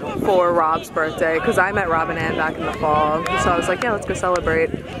for Rob's birthday because I met Rob and Ann back in the fall, so I was like, yeah, let's go celebrate.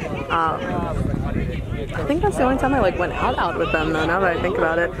 I think that's the only time I like went out with them though, now that I think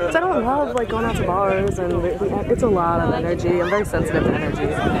about it. Because I don't love like going out to bars and it's a lot of energy. I'm very sensitive to energy.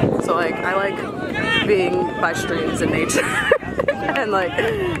 So like I like being by streams in nature and like,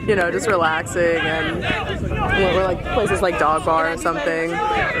 you know, just relaxing and we're like places like Dog Bar or something.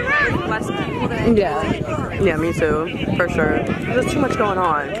 Yeah, me too, for sure. There's too much going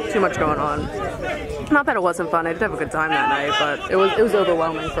on. Not that it wasn't fun, I did have a good time that night, but it was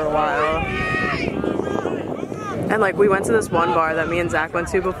overwhelming for a while. And like we went to this one bar that me and Zach went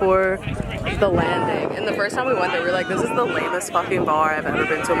to before, the Landing. And the first time we went there, we were like, this is the lamest fucking bar I've ever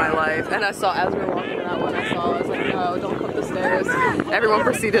been to in my life. And I saw, as we were walking to that one, I was like, no, don't come up the stairs. Everyone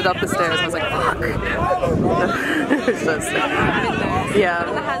proceeded up the stairs. I was like, fuck. It's just, yeah.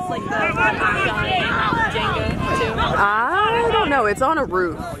 It has like the Jenga too. I don't know. It's on a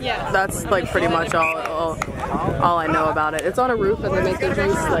roof. Yeah. That's like pretty much all I know about it. It's on a roof and they make the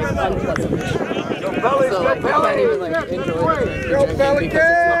drinks like unpleasant. So like you can't even like enjoy the drink you're drinking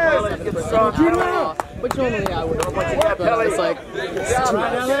because it's not alcohol, which normally I would. But it's like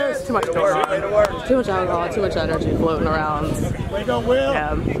it's too much going on. Too much alcohol, too much energy floating around.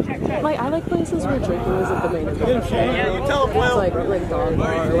 Yeah. Like I like places where drinking isn't the main event. Yeah, you tell them well. It's like dog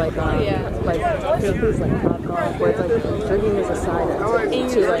bar, or like places like Top Golf, where it's like drinking is a side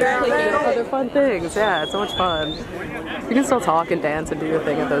to like other fun things. Yeah, it's so much fun. You can still talk and dance and do your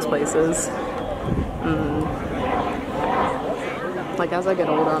thing at those places. Like as I get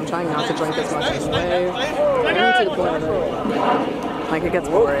older, I'm trying not to drink as much anyway. To the point that like it gets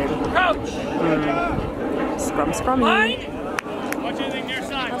boring. Scrummy.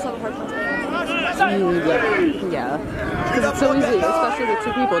 Yeah. Because it's so easy, especially with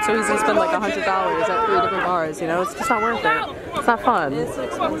two people. It's so easy to spend like $100 at 3 different bars. You know, it's just not worth it. It's not fun.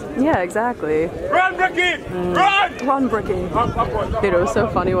 Yeah, exactly. Run, Bricky! Run! Run, Bricky! Dude, it was so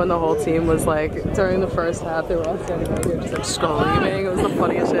funny when the whole team was like, during the first half, they were all standing out here just like screaming. It was the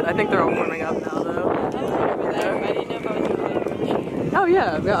funniest shit. I think they're all warming up now, though. Oh,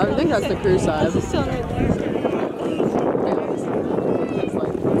 yeah. Yeah, I think that's the crew side. It's still right there. It's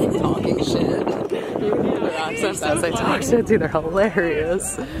like talking shit. Their accents as they talk shit, dude, they're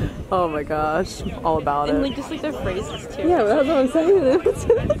hilarious. Oh my gosh, all about it. And like just like their phrases too. Yeah, that's what I'm saying. It's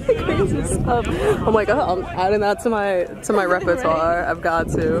the crazy stuff. I'm like, oh, I'm adding that to my repertoire. I've got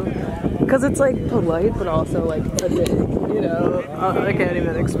to, because it's like polite, but also like a dick. You know, I can't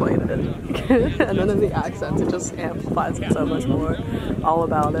even explain it. And then in the accents, it just amplifies it so much more. All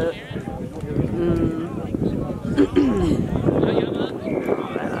about it.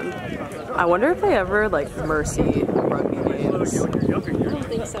 I wonder if they ever like mercy rugby games. I don't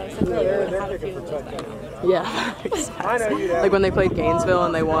think so. Except for had a few of those by now. Yeah, exactly. Like when they played Gainesville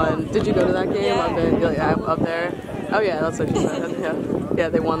and they won. Did you go to that game up there? Oh yeah, that's what you said. Yeah, yeah,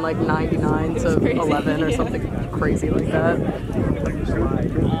 they won like 99 to 11 or something crazy like that.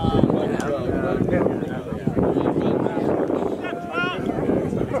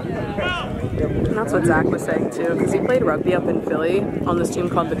 And that's what Zach was saying too, because he played rugby up in Philly on this team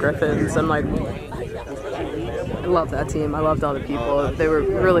called the Griffins, and like, I love that team. I loved all the people. They were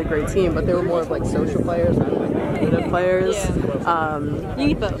a really great team, but they were more of like social players rather than like competitive players. Yeah. You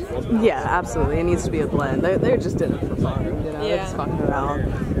need both. Yeah, absolutely. It needs to be a blend. They just did it for fun, you know, they're just fucking around.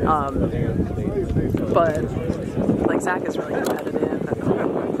 But like Zach is really competitive.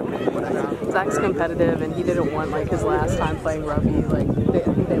 Zach's competitive, and he didn't want like his last time playing rugby. Like I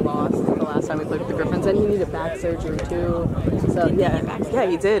think they lost the last time we played with the Griffins, and he needed back surgery too. So yeah,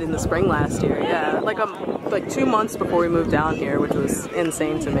 he did in the spring last year. Yeah, like 2 months before we moved down here, which was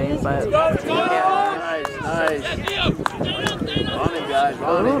insane to me. But yeah. Nice. On it, guys.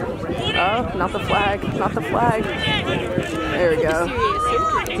 On it. Oh, not the flag. Not the flag. There we go.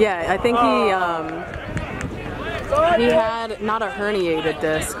 Yeah, I think he had not a herniated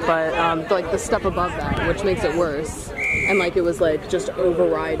disc, but like the step above that, which makes it worse. And like it was like just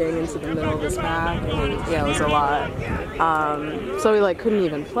overriding into the middle of his back, and yeah, it was a lot. So he like couldn't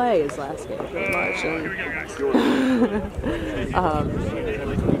even play his last game pretty much. And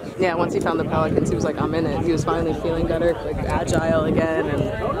yeah, once he found the Pelicans, he was like, I'm in it. He was finally feeling better, like agile again, and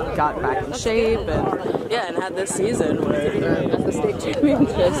got back in shape, and yeah, and had this season where they're at the state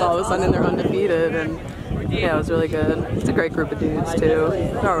championships. All of a sudden they're undefeated, and yeah, it was really good. It's a great group of dudes too.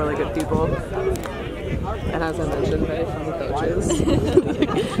 They're all really good people. And as I mentioned, very fun coaches.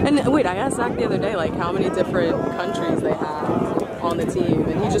 And wait, I asked Zach the other day, like, how many different countries they have on the team,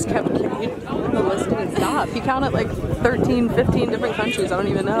 and he just kept, the list didn't stop. He counted like 13, 15 different countries, I don't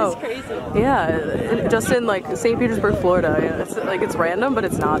even know. It's crazy. Yeah, just in like St. Petersburg, Florida. Yeah, it's like, it's random, but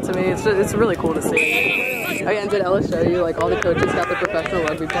it's not to me. It's really cool to see. Oh yeah, and did Ella show you, like, all the coaches got the professional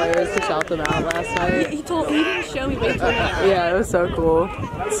rugby players to shout them out last night? He didn't show me, but he told me. Yeah, it was so cool.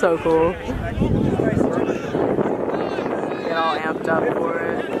 So cool. Get all amped up for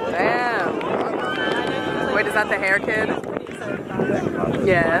it. Damn. Wait, is that the hair kid?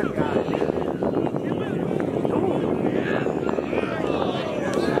 Yeah.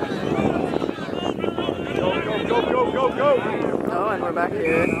 Go. Oh, and we're back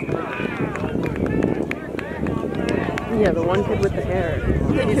here. Yeah, the one kid with the hair.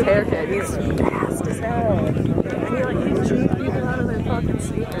 He's hair kid. He's fast as He chewed people out of their fucking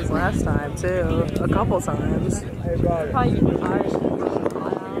sneakers last time too. A couple times. Probably tired.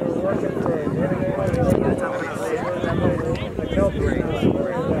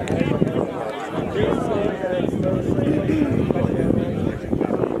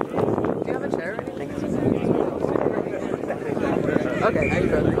 Okay, now you're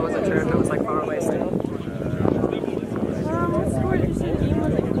good. I wasn't sure if it was like far away still. What score did you say the game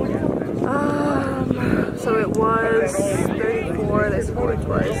was? Like 40? So it was 34, they scored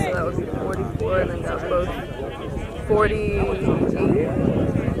twice, so that would be 44, and then got both 48.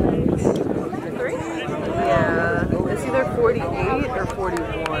 3? Yeah, it's either 48 or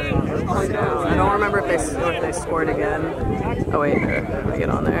 41. I don't remember if they scored again. Oh wait, here, let me get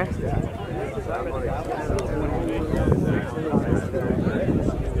on there.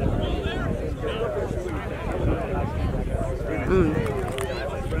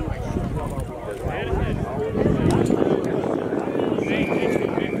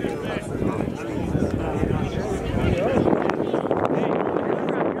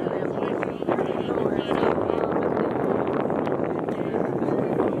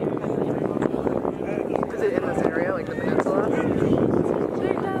 Is it in this area, like the peninsula?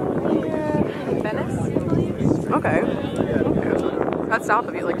 Venice, I believe. Okay. That's south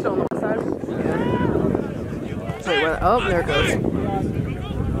of you, like still on the west side? Yeah. Wait, where? Oh, there it goes.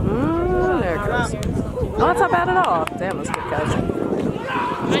 There it goes. Oh, that's not bad at all. Damn, that's a good catch.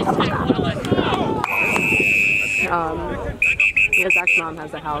 Yeah, Zach's mom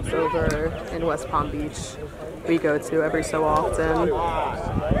has a house over in West Palm Beach we go to every so often.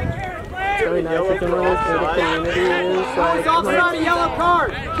 It's really nice. You can really see the community is. Like, a yellow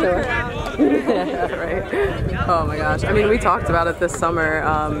card! yeah, right. Oh my gosh. I mean, we talked about it this summer,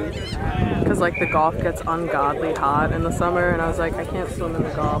 because like the golf gets ungodly hot in the summer, and I was like, I can't swim in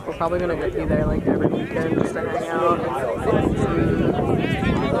the golf. We're probably gonna be there like every weekend just to hang out.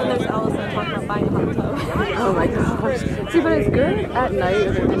 And there's Allison talking about buying a hot tub. Oh my gosh. See, but it's good at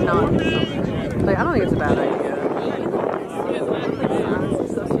night, but not in the summer. Like, I don't think it's a bad idea.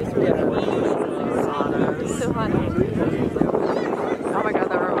 So hot. Oh my god,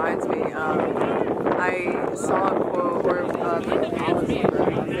 that reminds me. I saw a quote or policy the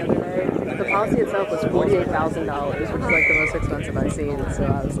other day. The policy itself was $48,000, which is like the most expensive I've seen. So I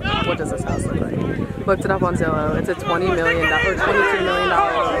was like, what does this house look like? Looked it up on Zillow. It's a $20 million or $22 million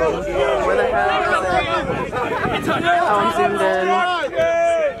home. Where the hell is it? Oh, I'm zoomed in.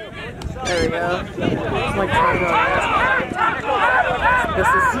 There we go. I'm like trying to go. This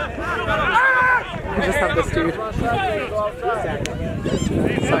is. I just have this dude.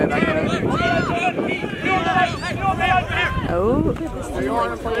 Sorry about that. Oh.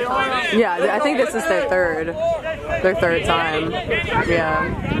 Yeah, I think this is their third time.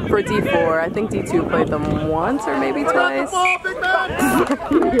 Yeah. For D4. I think D2 played them once or maybe twice.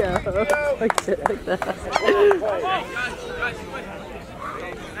 Yeah. Like shit like that.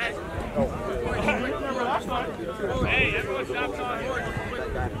 Hey, everyone stop talking.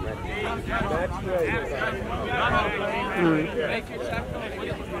 That's great.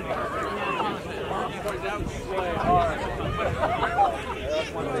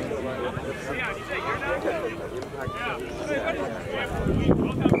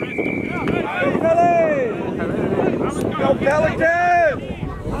 Go Pelicans!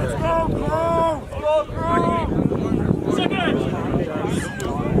 Let's go, Krewe!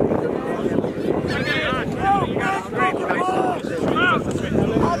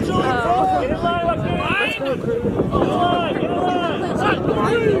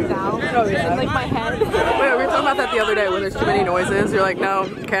 Oh, yeah. Like my head. Wait, we were talking about that the other day when there's too many noises. You're like, no,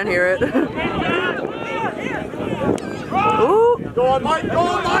 can't hear it. Ooh. Go on, Mike! Go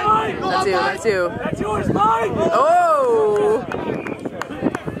on, Mike! That's you, that's you. That's yours, Mike! Oh!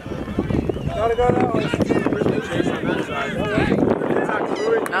 Gotta go that way.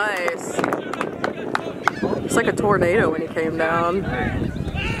 Nice. It's like a tornado when he came down.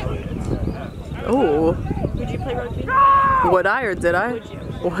 Ooh. Would you play rugby? Would I or did I?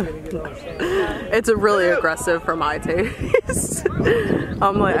 It's a really aggressive for my taste.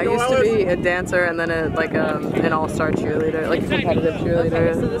 Like I used to be a dancer and then an all-star cheerleader, like a competitive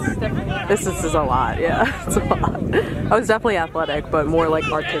cheerleader. So this is different. This is a lot, yeah. It's a lot. I was definitely athletic, but more like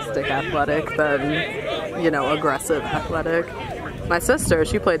artistic athletic than, aggressive athletic. My sister,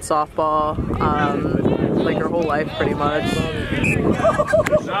 she played softball, like her whole life pretty much.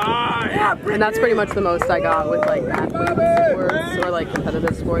 And that's pretty much the most I got with like athlete sports or like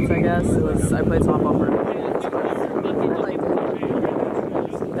competitive sports, I guess. I played softball for I liked it.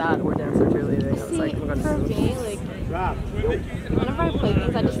 That or dance or cheerleading. I was like, I'm gonna for me, like Whenever I play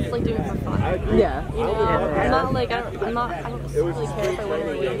things, I just like doing it for fun. Yeah. You know, I'm not like I don't really care if I win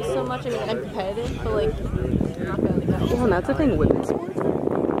or lose so much. I mean, I'm competitive, but like I'm not gonna go. Well, and that's the thing with sports.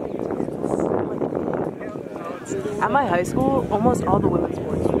 At my high school, almost all the women's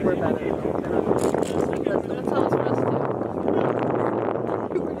sports were better than us. That's how it's for us too.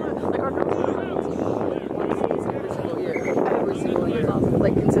 Like our girls every single year,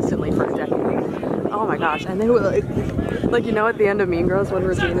 like consistently for a decade. Oh my gosh! And they were like you know, at the end of Mean Girls when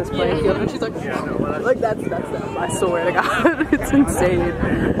Regina's playing field, and she's like that's them. I swear to God, it's insane.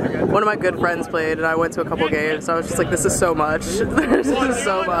 One of my good friends played, and I went to a couple games. So I was just like, this is so much. This is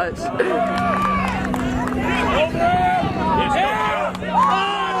so much.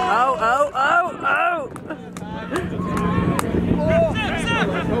 Oh!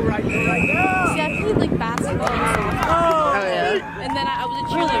 See, I played like basketball and softball. Oh yeah. And then I was a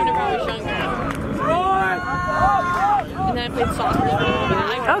cheerleader whenever I was younger. And then I played soccer.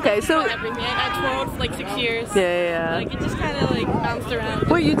 Okay, so everything. I twirled for like 6 years. Yeah. Like it just kind of like bounced around.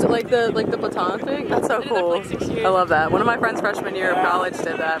 Wait, you like the baton thing? That's so cool. Like 6 years. I love that. One of my friends freshman year of college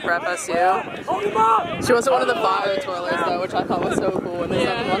did that for FSU. She wasn't one of the fire twirlers though, which I thought was so cool. When they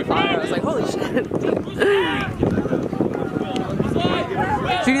set them on fire, I was like, holy shit.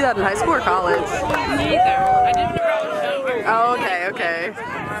 Did you do that in high school or college? Neither. I did it when I was younger. Oh, okay.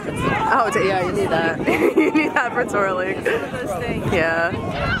 Oh, yeah, you need that. You need that for twirling. Yeah.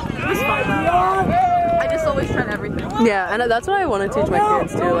 It was fun though. I just always tried everything. Yeah, and that's what I want to teach my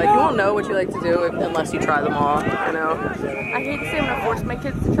kids too. Like, you won't know what you like to do unless you try them all, you know? I hate to say I'm going to force my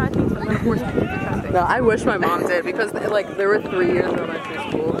kids to try things, but I'm going to force my kids to try things. No, I wish my mom did, because like there were 3 years of elementary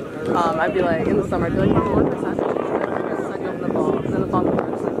school. I'd be like, in the summer, I'd be like, Mom, what for soccer? I'd go for the ball. And then the fall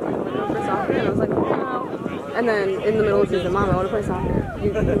first, I'd go for soccer. And I was like, no. And then in the middle of the season, Mom, I want to play soccer.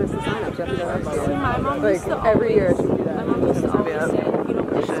 You miss the sign-ups, you have to go to See, my mom like, used to every year always, she would do that. my mom used to always say, if you don't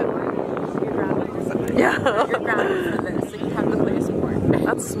play sport, you're grounded. Yeah. You're grounded for this, so you have to play a sport.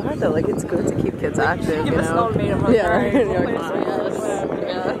 That's smart though, like it's good to keep kids active, you Give us know? an ultimatum. Yeah, right. We'll You're play like, a sport.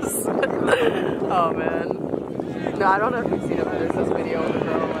 yes. Oh man. No, I don't know if you've seen it, but there's this video of a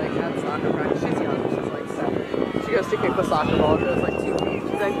girl like at soccer practice. She's young, she's like 7. She goes to kick the soccer ball, it goes like 2 feet.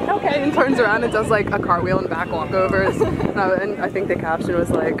 She's like, okay, and turns around and does like a cartwheel and back walkovers. And I think the caption was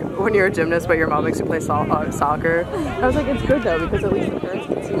like, when you're a gymnast but your mom makes you play soccer. I was like, it's good though, because at least the parents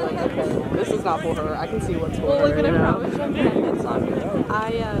can see like, okay, this is not for her. I can see what's for her. Well, like whenever you know? I was younger and I did soccer,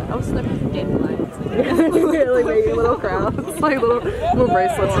 I was never getting lines. Like making little crowns, like little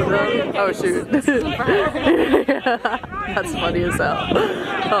bracelets with them. Oh shoot. Yeah, that's funny as hell.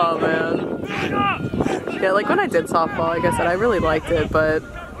 Oh man. Yeah, like when I did softball, like I said, I really liked it, but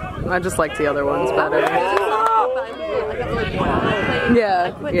I just liked the other ones better.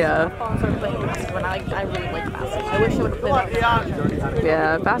 Yeah. I really like basketball. I wish I would have played that.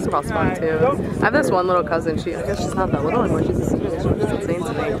 Yeah, basketball's fun too. I have this one little cousin, I guess she's not that little anymore, she's a senior, she's insane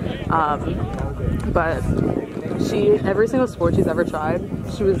to me. But every single sport she's ever tried,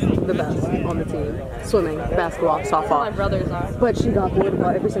 she was the best on the team. Swimming, basketball, softball. My brothers are. But she got bored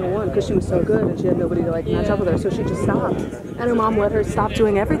about every single one because she was so good and she had nobody to like match up with her, so she just stopped. And her mom let her stop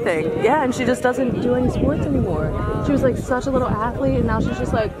doing everything. Yeah, and she just doesn't do any sports anymore. She was like such a little athlete, and now she's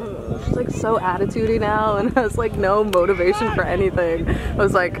just like, she's like so attitude-y now and has like no motivation for anything. I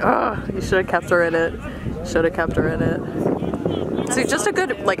was like, oh, you should have kept her in it. Should have kept her in it. So just a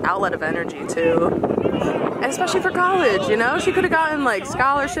good like outlet of energy too. And especially for college, you know? She could have gotten like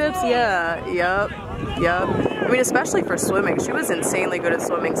scholarships. Yeah, yep. I mean, especially for swimming. She was insanely good at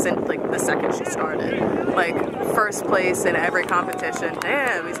swimming since like the second she started. Like first place in every competition.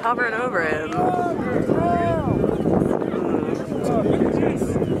 Damn, he's hovering over him.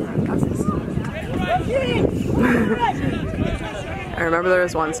 I remember there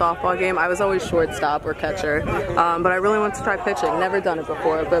was one softball game. I was always shortstop or catcher, but I really wanted to try pitching. Never done it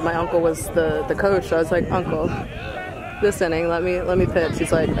before, but my uncle was the coach. So I was like, Uncle, this inning, let me pitch.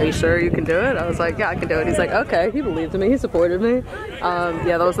 He's like, are you sure you can do it? I was like, yeah, I can do it. He's like, okay. He believed in me. He supported me.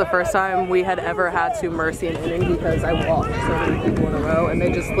 Yeah, that was the first time we had ever had to mercy an inning because I walked so many people in a row, and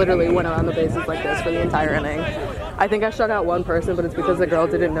they just literally went around the bases like this for the entire inning. I think I struck out one person, but it's because the girl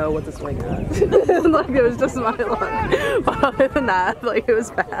didn't know what to swing at. Like, it was just my luck. But other than that, like, it was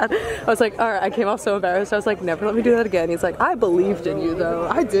bad. I was like, all right, I came off so embarrassed. I was like, never let me do that again. He's like, I believed in you, though.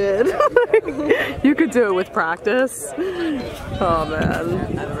 I did. You could do it with practice. Oh,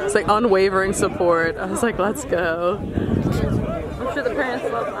 man. It's like unwavering support. I was like, let's go. I'm sure the parents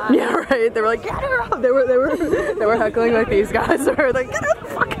love that. Yeah, right. They were like, get her out. They were heckling like these guys. They were like, get the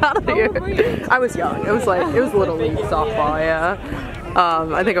fuck out of here. I was young. It was little league softball. Yeah.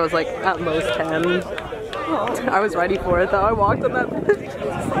 I think I was like at most 10. I was ready for it though. I walked on that pitch.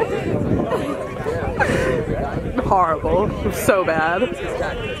 Horrible. So bad.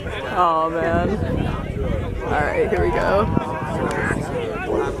 Oh man. Alright, here we go.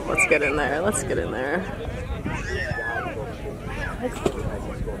 Let's get in there. Let's get in there.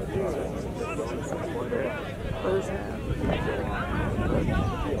 What is that?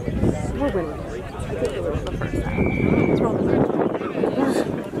 We're winning. The first half.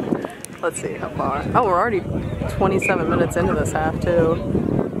 Let's see how far. Oh, we're already 27 minutes into this half too.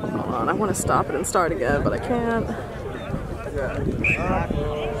 Hold on, I want to stop it and start again, but I can't.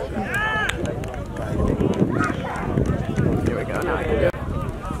 Here we go. Now I can do it.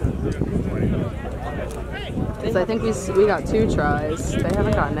 Because I think we got 2 tries. They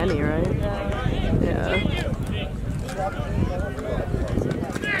haven't gotten any, right? Yeah.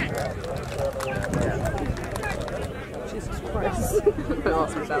 Jesus Christ. I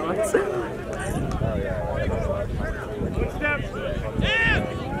lost my balance.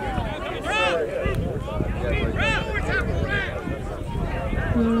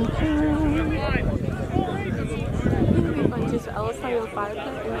 So Ellis and I will fire pit, and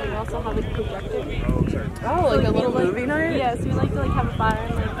then we also have a projector. Oh, like a little movie night? Yeah, so we like to like have a fire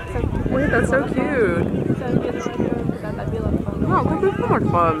and like set Wait, that's so cute. So get a that'd be a lot of fun. Oh, that'd be so much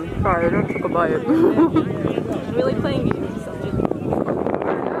fun. Sorry, I don't took a bite. We like playing games. So Oh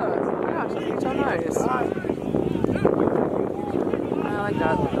my gosh, that's so nice. I like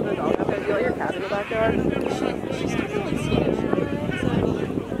that. The dog. Okay, do you like your cat in the backyard? she's kind of like Swedish, so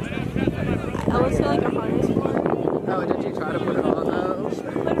Ellis got like a harness for her. Oh, did you try to put it on though? She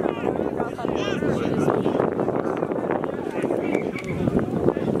put it on her, girl thought it was, she just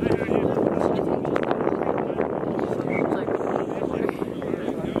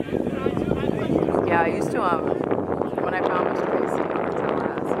Yeah, I used to, when I found this place in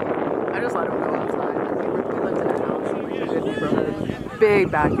Tallahassee, I just let him go outside. We lived in a house in like a good neighborhood, big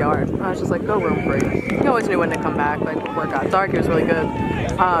backyard. I was just like, go roam free. You always knew when to come back, like before it got dark, it was really good.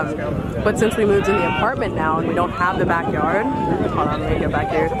 But since we moved in the apartment now and we don't have the backyard, hold on, let me get back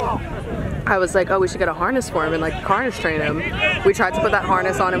here. I was like, oh, we should get a harness for him and like harness train him. We tried to put that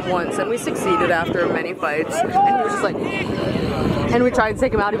harness on him once and we succeeded after many fights. And he was just like, and we tried to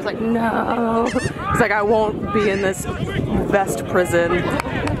take him out. He was like, no. He's like, I won't be in this vest prison.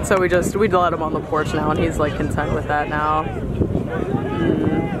 So we let him on the porch now and he's like content with that now.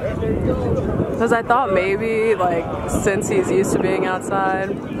 Because I thought maybe like since he's used to being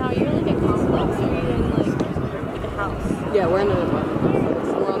outside. No, you're like a complex, so you're in like a house. Yeah, we're in an apartment.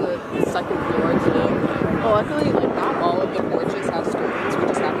 We're on the 2nd floor too. Oh, luckily like not all of the porches have screens. We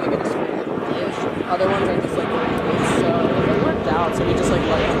just happen to get a screen with a porch. Other ones are just like so it worked out. So we just like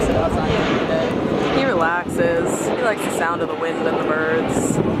let him sit outside every day. He relaxes. He likes the sound of the wind and the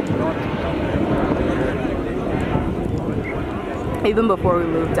birds. Even before we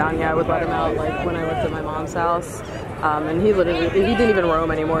moved down here, I would let him out like when I lived at my mom's house. And he didn't even roam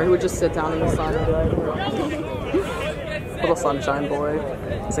anymore. He would just sit down in the sun and be like, little sunshine boy.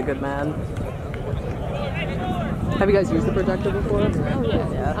 He's a good man. Have you guys used the projector before? Oh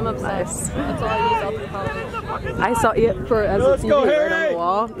yeah. I'm obsessed. That's all I use all through college. I saw it as a TV right on the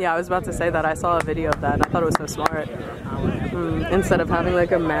wall. Yeah, I was about to say that. I saw a video of that and I thought it was so smart. Instead of having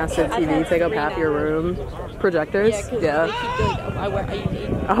like a massive TV take up half your room. Projectors? Yeah.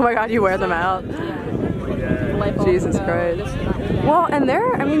 Oh my god, you wear them out? Jesus Christ. Well, and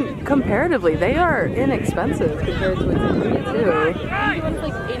they're, I mean, comparatively, they are inexpensive compared to a TV too.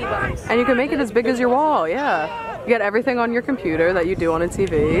 And you can make it as big as your wall, yeah. You get everything on your computer that you do on a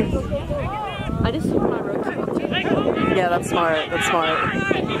TV. I just my road. Yeah, that's smart. That's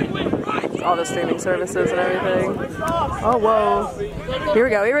smart. All the streaming services and everything. Oh, whoa. Here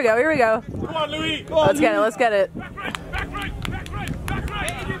we go, here we go, here we go. Come on, Louis. Let's get it, let's get it.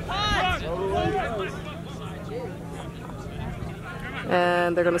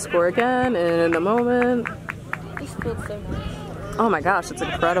 And they're gonna score again in a moment. This feels so nice. Oh my gosh, it's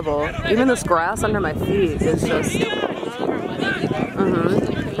incredible. Even this grass under my feet is just...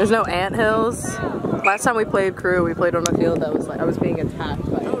 There's no anthills. Last time we played Krewe, we played on a field that was like, I was being attacked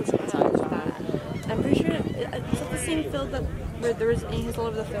by inside. I'm pretty sure it's the same field that where there was ants all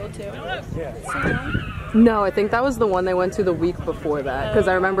over the field too. No, I think that was the one they went to the week before that. Because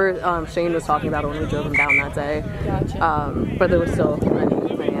I remember Shane was talking about it when we drove him down that day. Gotcha. But there were still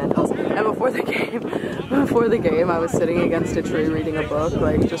many anthills. And before the game, I was sitting against a tree reading a book,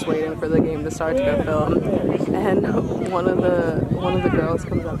 like just waiting for the game to start to go film. And one of the girls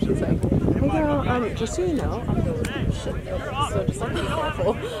comes up. She's like, "Hey girl, just so you know, I'm going to shit though, so just like be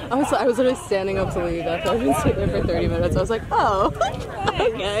careful." I was literally standing up to leave after I've been sitting there for 30 minutes. I was like, "Oh,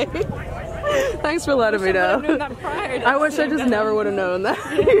 okay." Thanks for letting me know. I wish I just never would have known that,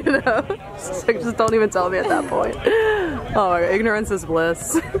 you know? Just don't even tell me at that point. Oh my God, ignorance is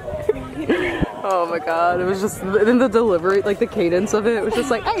bliss. Oh my God, it was just, in the delivery, like the cadence of it was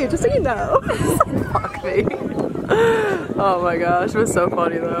just like, hey, just so you know. Fuck me. Oh my gosh, it was so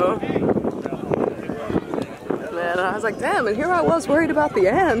funny though. Man, I was like, damn, and here I was worried about the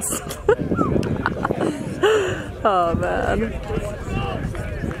ants. Oh man.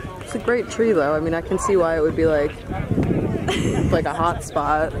 It's a great tree though. I mean, I can see why it would be like a hot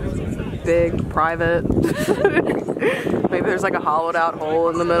spot. Big, private. Maybe there's like a hollowed out hole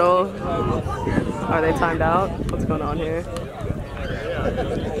in the middle. Are they timed out? What's going on here?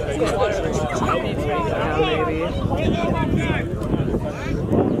 Yeah, maybe.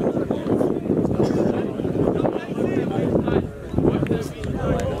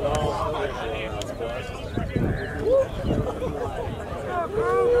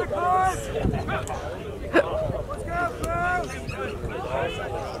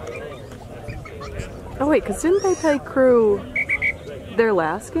 Oh wait, cause didn't they play Krewe their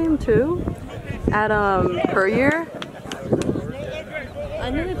last game too? At per year?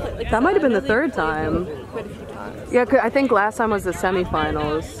 That might have been the third time. Yeah, I think last time was the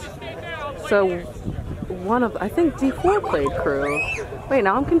semifinals. So I think D4 played Krewe. Wait,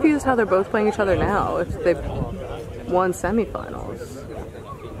 now I'm confused how they're both playing each other now if they've won semifinals.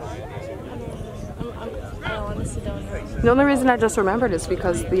 The only reason I just remembered is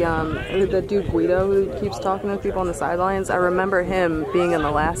because the dude Guido who keeps talking to people on the sidelines, I remember him being in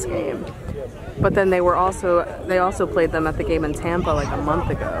the last game. But then they also played them at the game in Tampa like a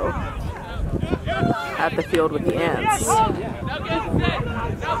month ago at the field with the Ants.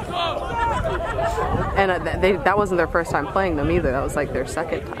 And that wasn't their first time playing them either. That was like their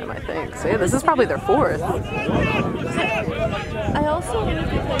second time, I think. So yeah, this is probably their fourth. I also wanted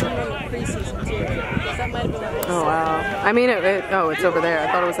to play them in the preseason too. That might have been Oh wow. I mean, oh, it's over there. I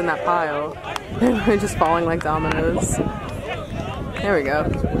thought it was in that pile. They're just falling like dominoes. There we go.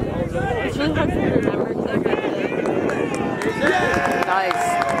 It's really hard for me to remember because I read Nice.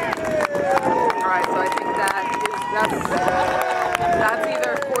 Alright, so I think that's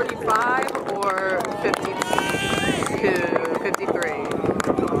either 45 or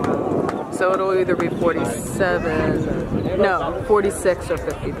 53. So it'll either be 47, no, 46 or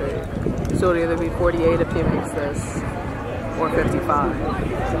 53. So it'll either be 48 if he makes this, or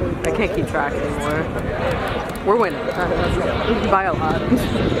 55. I can't keep track anymore. We're winning. By a lot.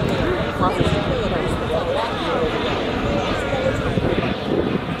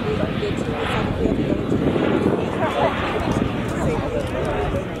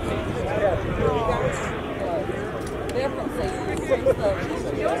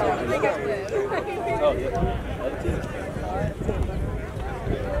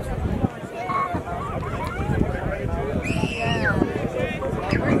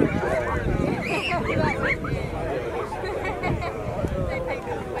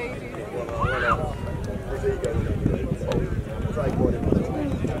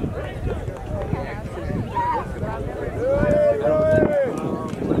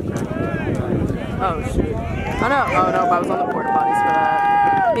 Oh shoot. Oh no, I was on the porta potties for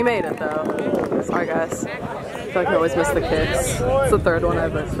that. He made it though. Sorry guys. I feel like I always miss the kicks. It's the third one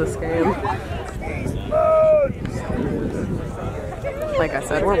I've missed this game. Like I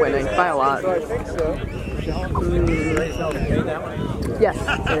said, we're winning by a lot. Yes,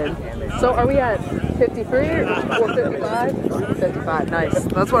 I did. So are we at 53 or 55? 55, nice.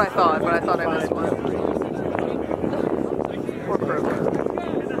 That's what I thought, but I thought I missed one. Poor Krewe.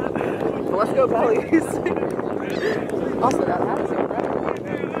 Well, let's go Bellies. Also, that hat is incredible.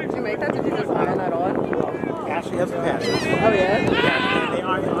 Did you make that? Did you just iron that on? Ashley has the patches. Oh yeah? Yeah, they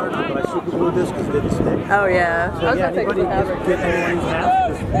aren't hard, but I super glued this because it didn't stick. Oh yeah. So, yeah, anybody get anyone's hat,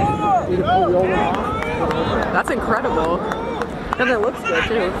 just either pull the old one off. That's incredible. And it looks good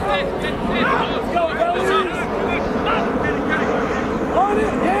too. Let's go, Bellies! On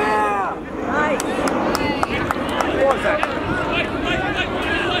it, yeah! Nice. What was that?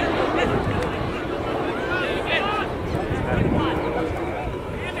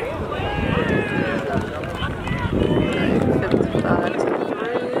 55 to 3.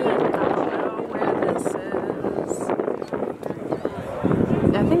 I don't know where this is.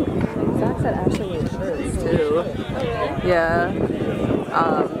 I think Zach said Ashley made shirts too. Yeah.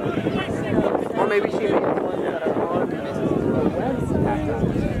 Or maybe she made ones that are on.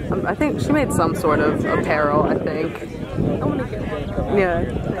 I think she made some sort of apparel, I think. I want to get one. Yeah.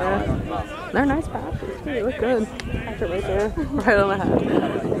 They're nice patches too. They look good. Patch it right there. Right on the hat.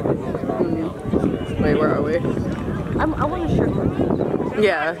 Wait, where are we? I want a shirt.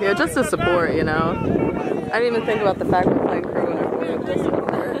 Yeah, yeah, just to support, you know. I didn't even think about the fact we're playing Krewe and everything. Just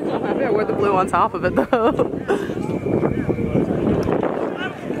support. I'm happy I wore the blue on top of it though.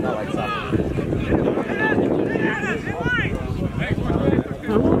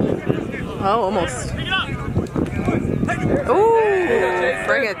 Oh, almost. Ooh,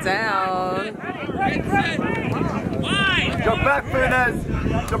 bring it down. Jump back, Fernandez.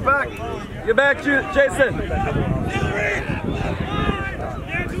 Jump back. Get back, Jason.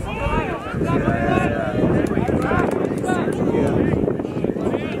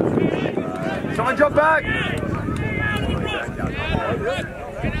 Someone jump back.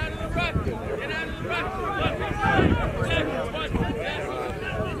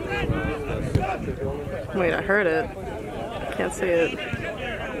 Wait, I heard it. Can't see it.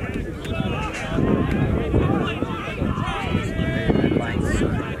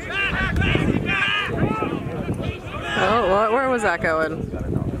 Oh, where was that going?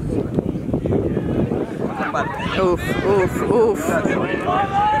 Oof, oof, oof. Here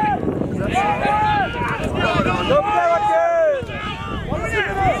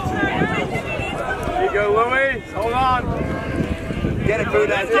you go, Louis. Hold on. Get it,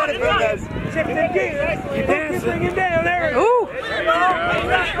 Fernandez. Get it, Fernandez. You dance. Bring him down there. Ooh!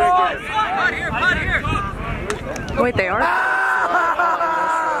 Wait, they are?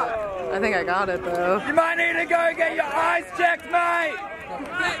 I think I got it though. You might need to go get your eyes checked, mate.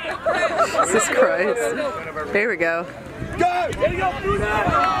 Jesus Christ. There we go. Go! There you go,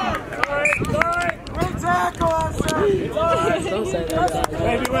 Great tackle, Don't say that.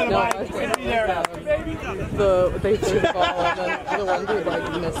 Baby, where the mic? They threw the ball and then the one dude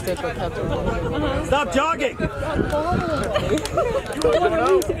like missed it but kept it. Stop jogging!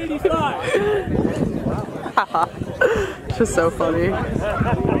 It's just so funny.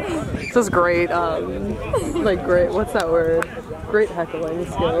 It's just great, like great, what's that word? Great heckling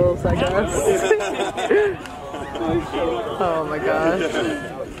skills, I guess. Oh my gosh.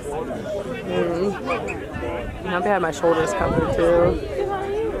 I'm happy I had my shoulders covered too.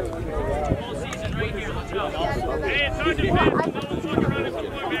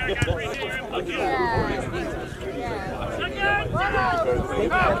 I don't see him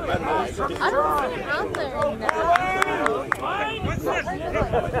out there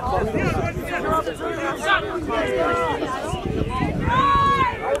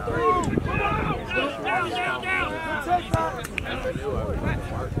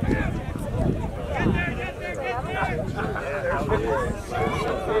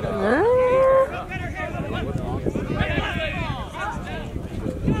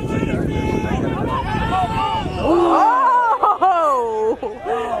Oh!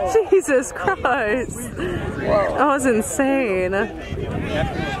 Jesus Christ! That was insane.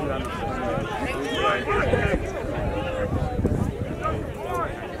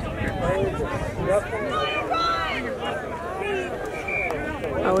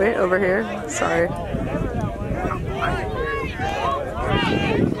 Oh wait, over here. Sorry.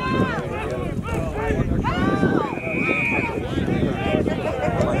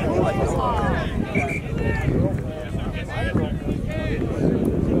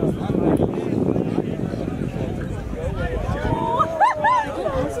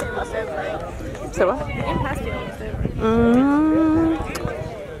 So what?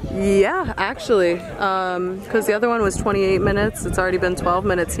 Yeah, actually, because the other one was 28 minutes. It's already been 12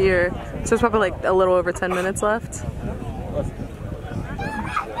 minutes here, so there's probably like a little over 10 minutes left.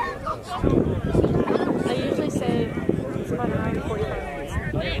 I usually say it's about around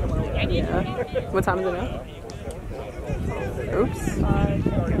 45 minutes. Yeah. What time is it now? Oops.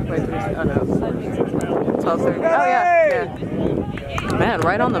 Wait, oh no. 12:30. Oh yeah, yeah. Man,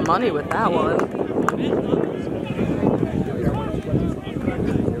 right on the money with that one.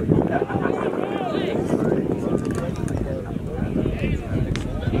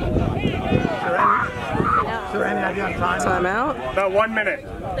 Time out? About 1 minute.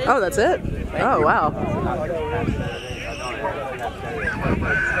 Oh, that's it? Oh, wow.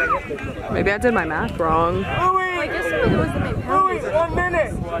 Maybe I did my math wrong. I guess it was the main penalties. 1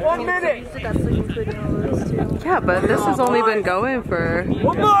 minute. 1 minute. That's like including all those too. Yeah, but this has only been going for,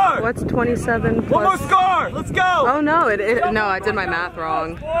 One more. what's 27 plus? One more score. Let's go. Oh no, no, I did my math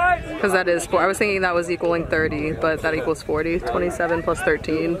wrong. Because that is 4. I was thinking that was equaling 30, but that equals 40. 27 plus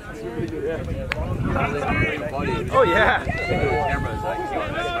 13. Oh yeah.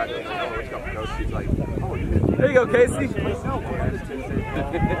 There you go, Casey.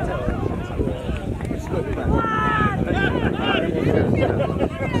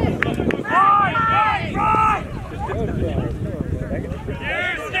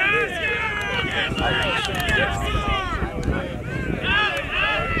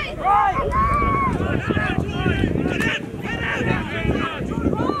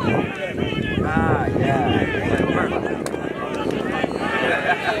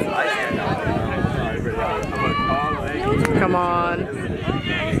 Come on.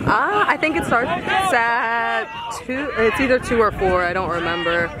 I think it starts at 2. It's either 2 or 4. I don't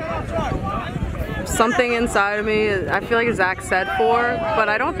remember. Something inside of me, I feel like Zach said 4, but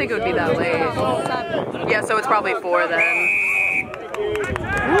I don't think it would be that late. Yeah, so it's probably 4 then.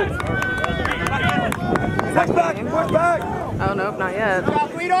 Push back! Push back! Oh, nope, not yet.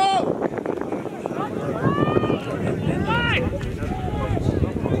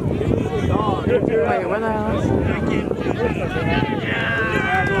 Wait, where the hell is it?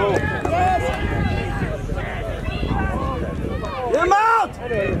 Get him out!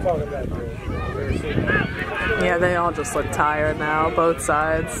 Yeah, they all just look tired now, both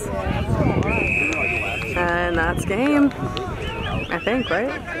sides. And that's game. I think,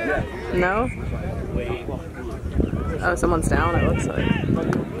 right? No? Oh, someone's down, it looks like.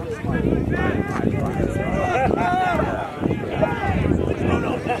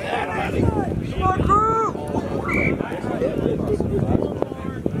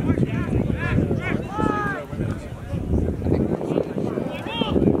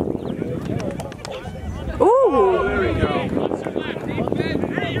 Ooh! There we go.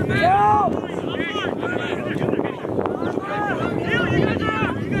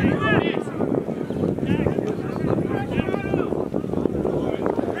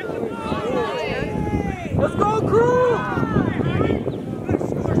 Let's go, Krewe!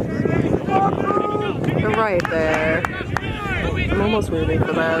 They're right there. I'm almost rooting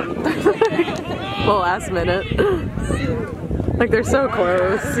for them. The last minute. Like they're so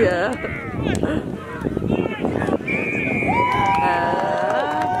close, yeah.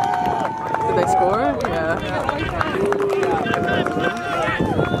 Did they score? Yeah.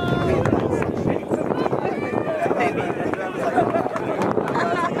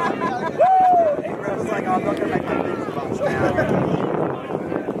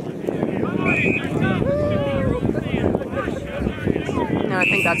 No, I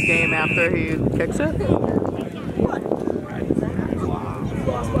think that's game after he kicks it.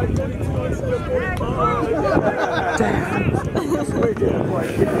 Damn.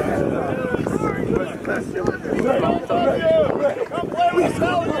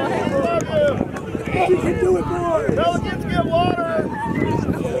 You can do it, boys! Pelicans get water!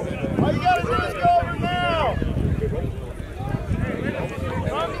 All you gotta do is go over now!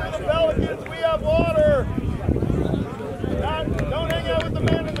 Come to the Pelicans, we have water! Don't hang out with the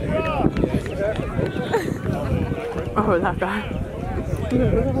man in the bra! Oh, that guy. Who the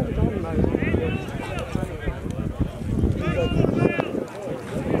hell are you talking about?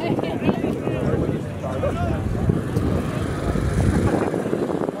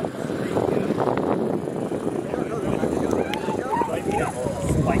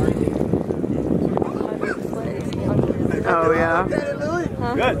 Oh yeah.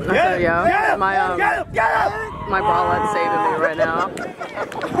 Huh? Good. Yeah. My bralettes saving me right now. Is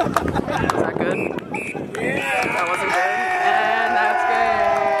that good? Yeah. That wasn't good. And that's game.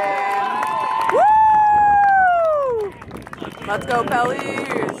 Woo! Let's go,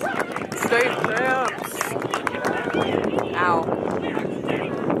 Pellies! State champs. Ow.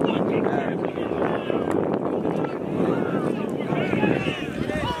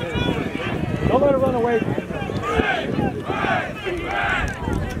 Don't let it run away.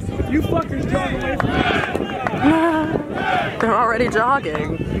 You fuckers jog away from me. They're already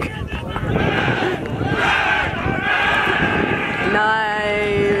jogging.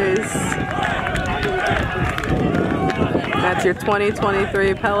 Nice. That's your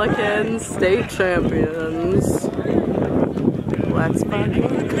 2023 Pelicans state champions. Let's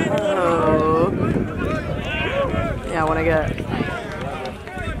fucking go. Yeah, I want to get.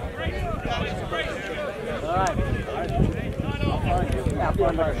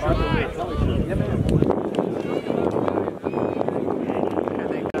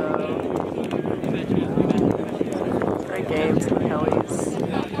 Great game to the Pellies.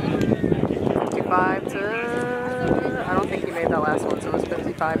 55 to... I don't think he made that last one, so it was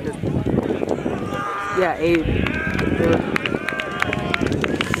 55 to... Yeah, 8.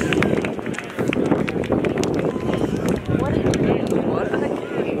 What a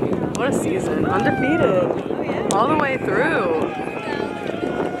game. What a season. Undefeated. All the way through.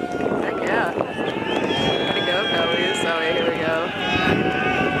 Heck yeah. Gotta go, Kelly. So here we go.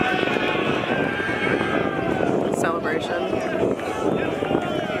 Celebration.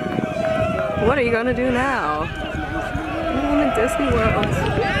 What are you gonna do now? I'm in Disney World.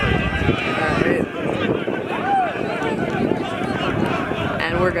 Alright.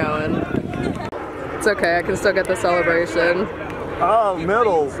 And we're going. It's okay, I can still get the celebration. Oh,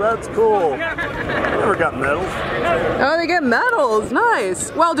 medals. That's cool. Never got medals. Oh, they get medals.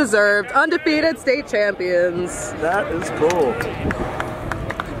 Nice. Well deserved. Undefeated state champions. That is cool.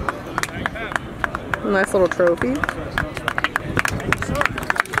 Nice little trophy.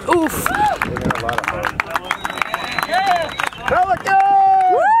 Oof. Pelicans!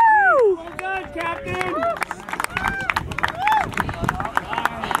 Woo! Well done, Captain!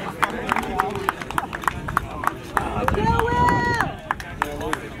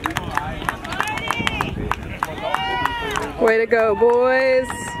 Way to go, boys.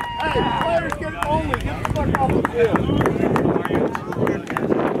 Hey, players get only. Get the fuck off the field.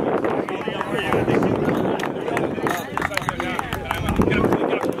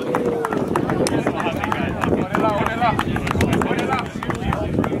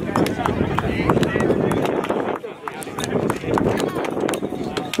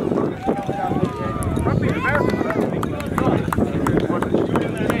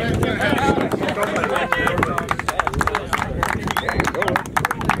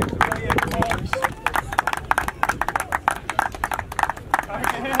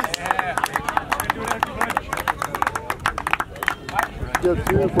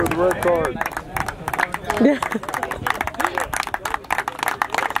 Just here for the red card.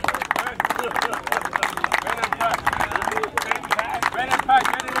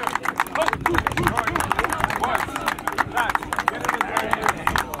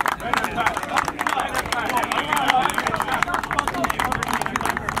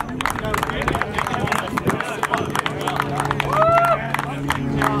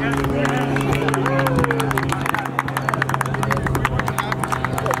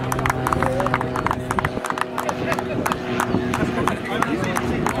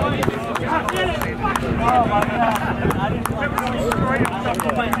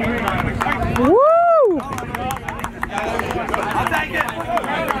 Woo! I'll take it!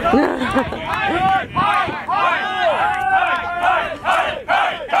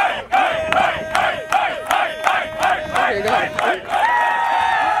 There you go.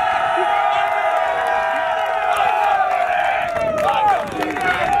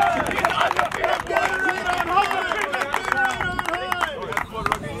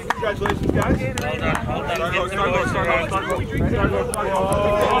 Congratulations, guys. Well done. Well done.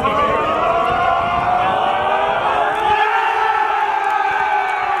 Start.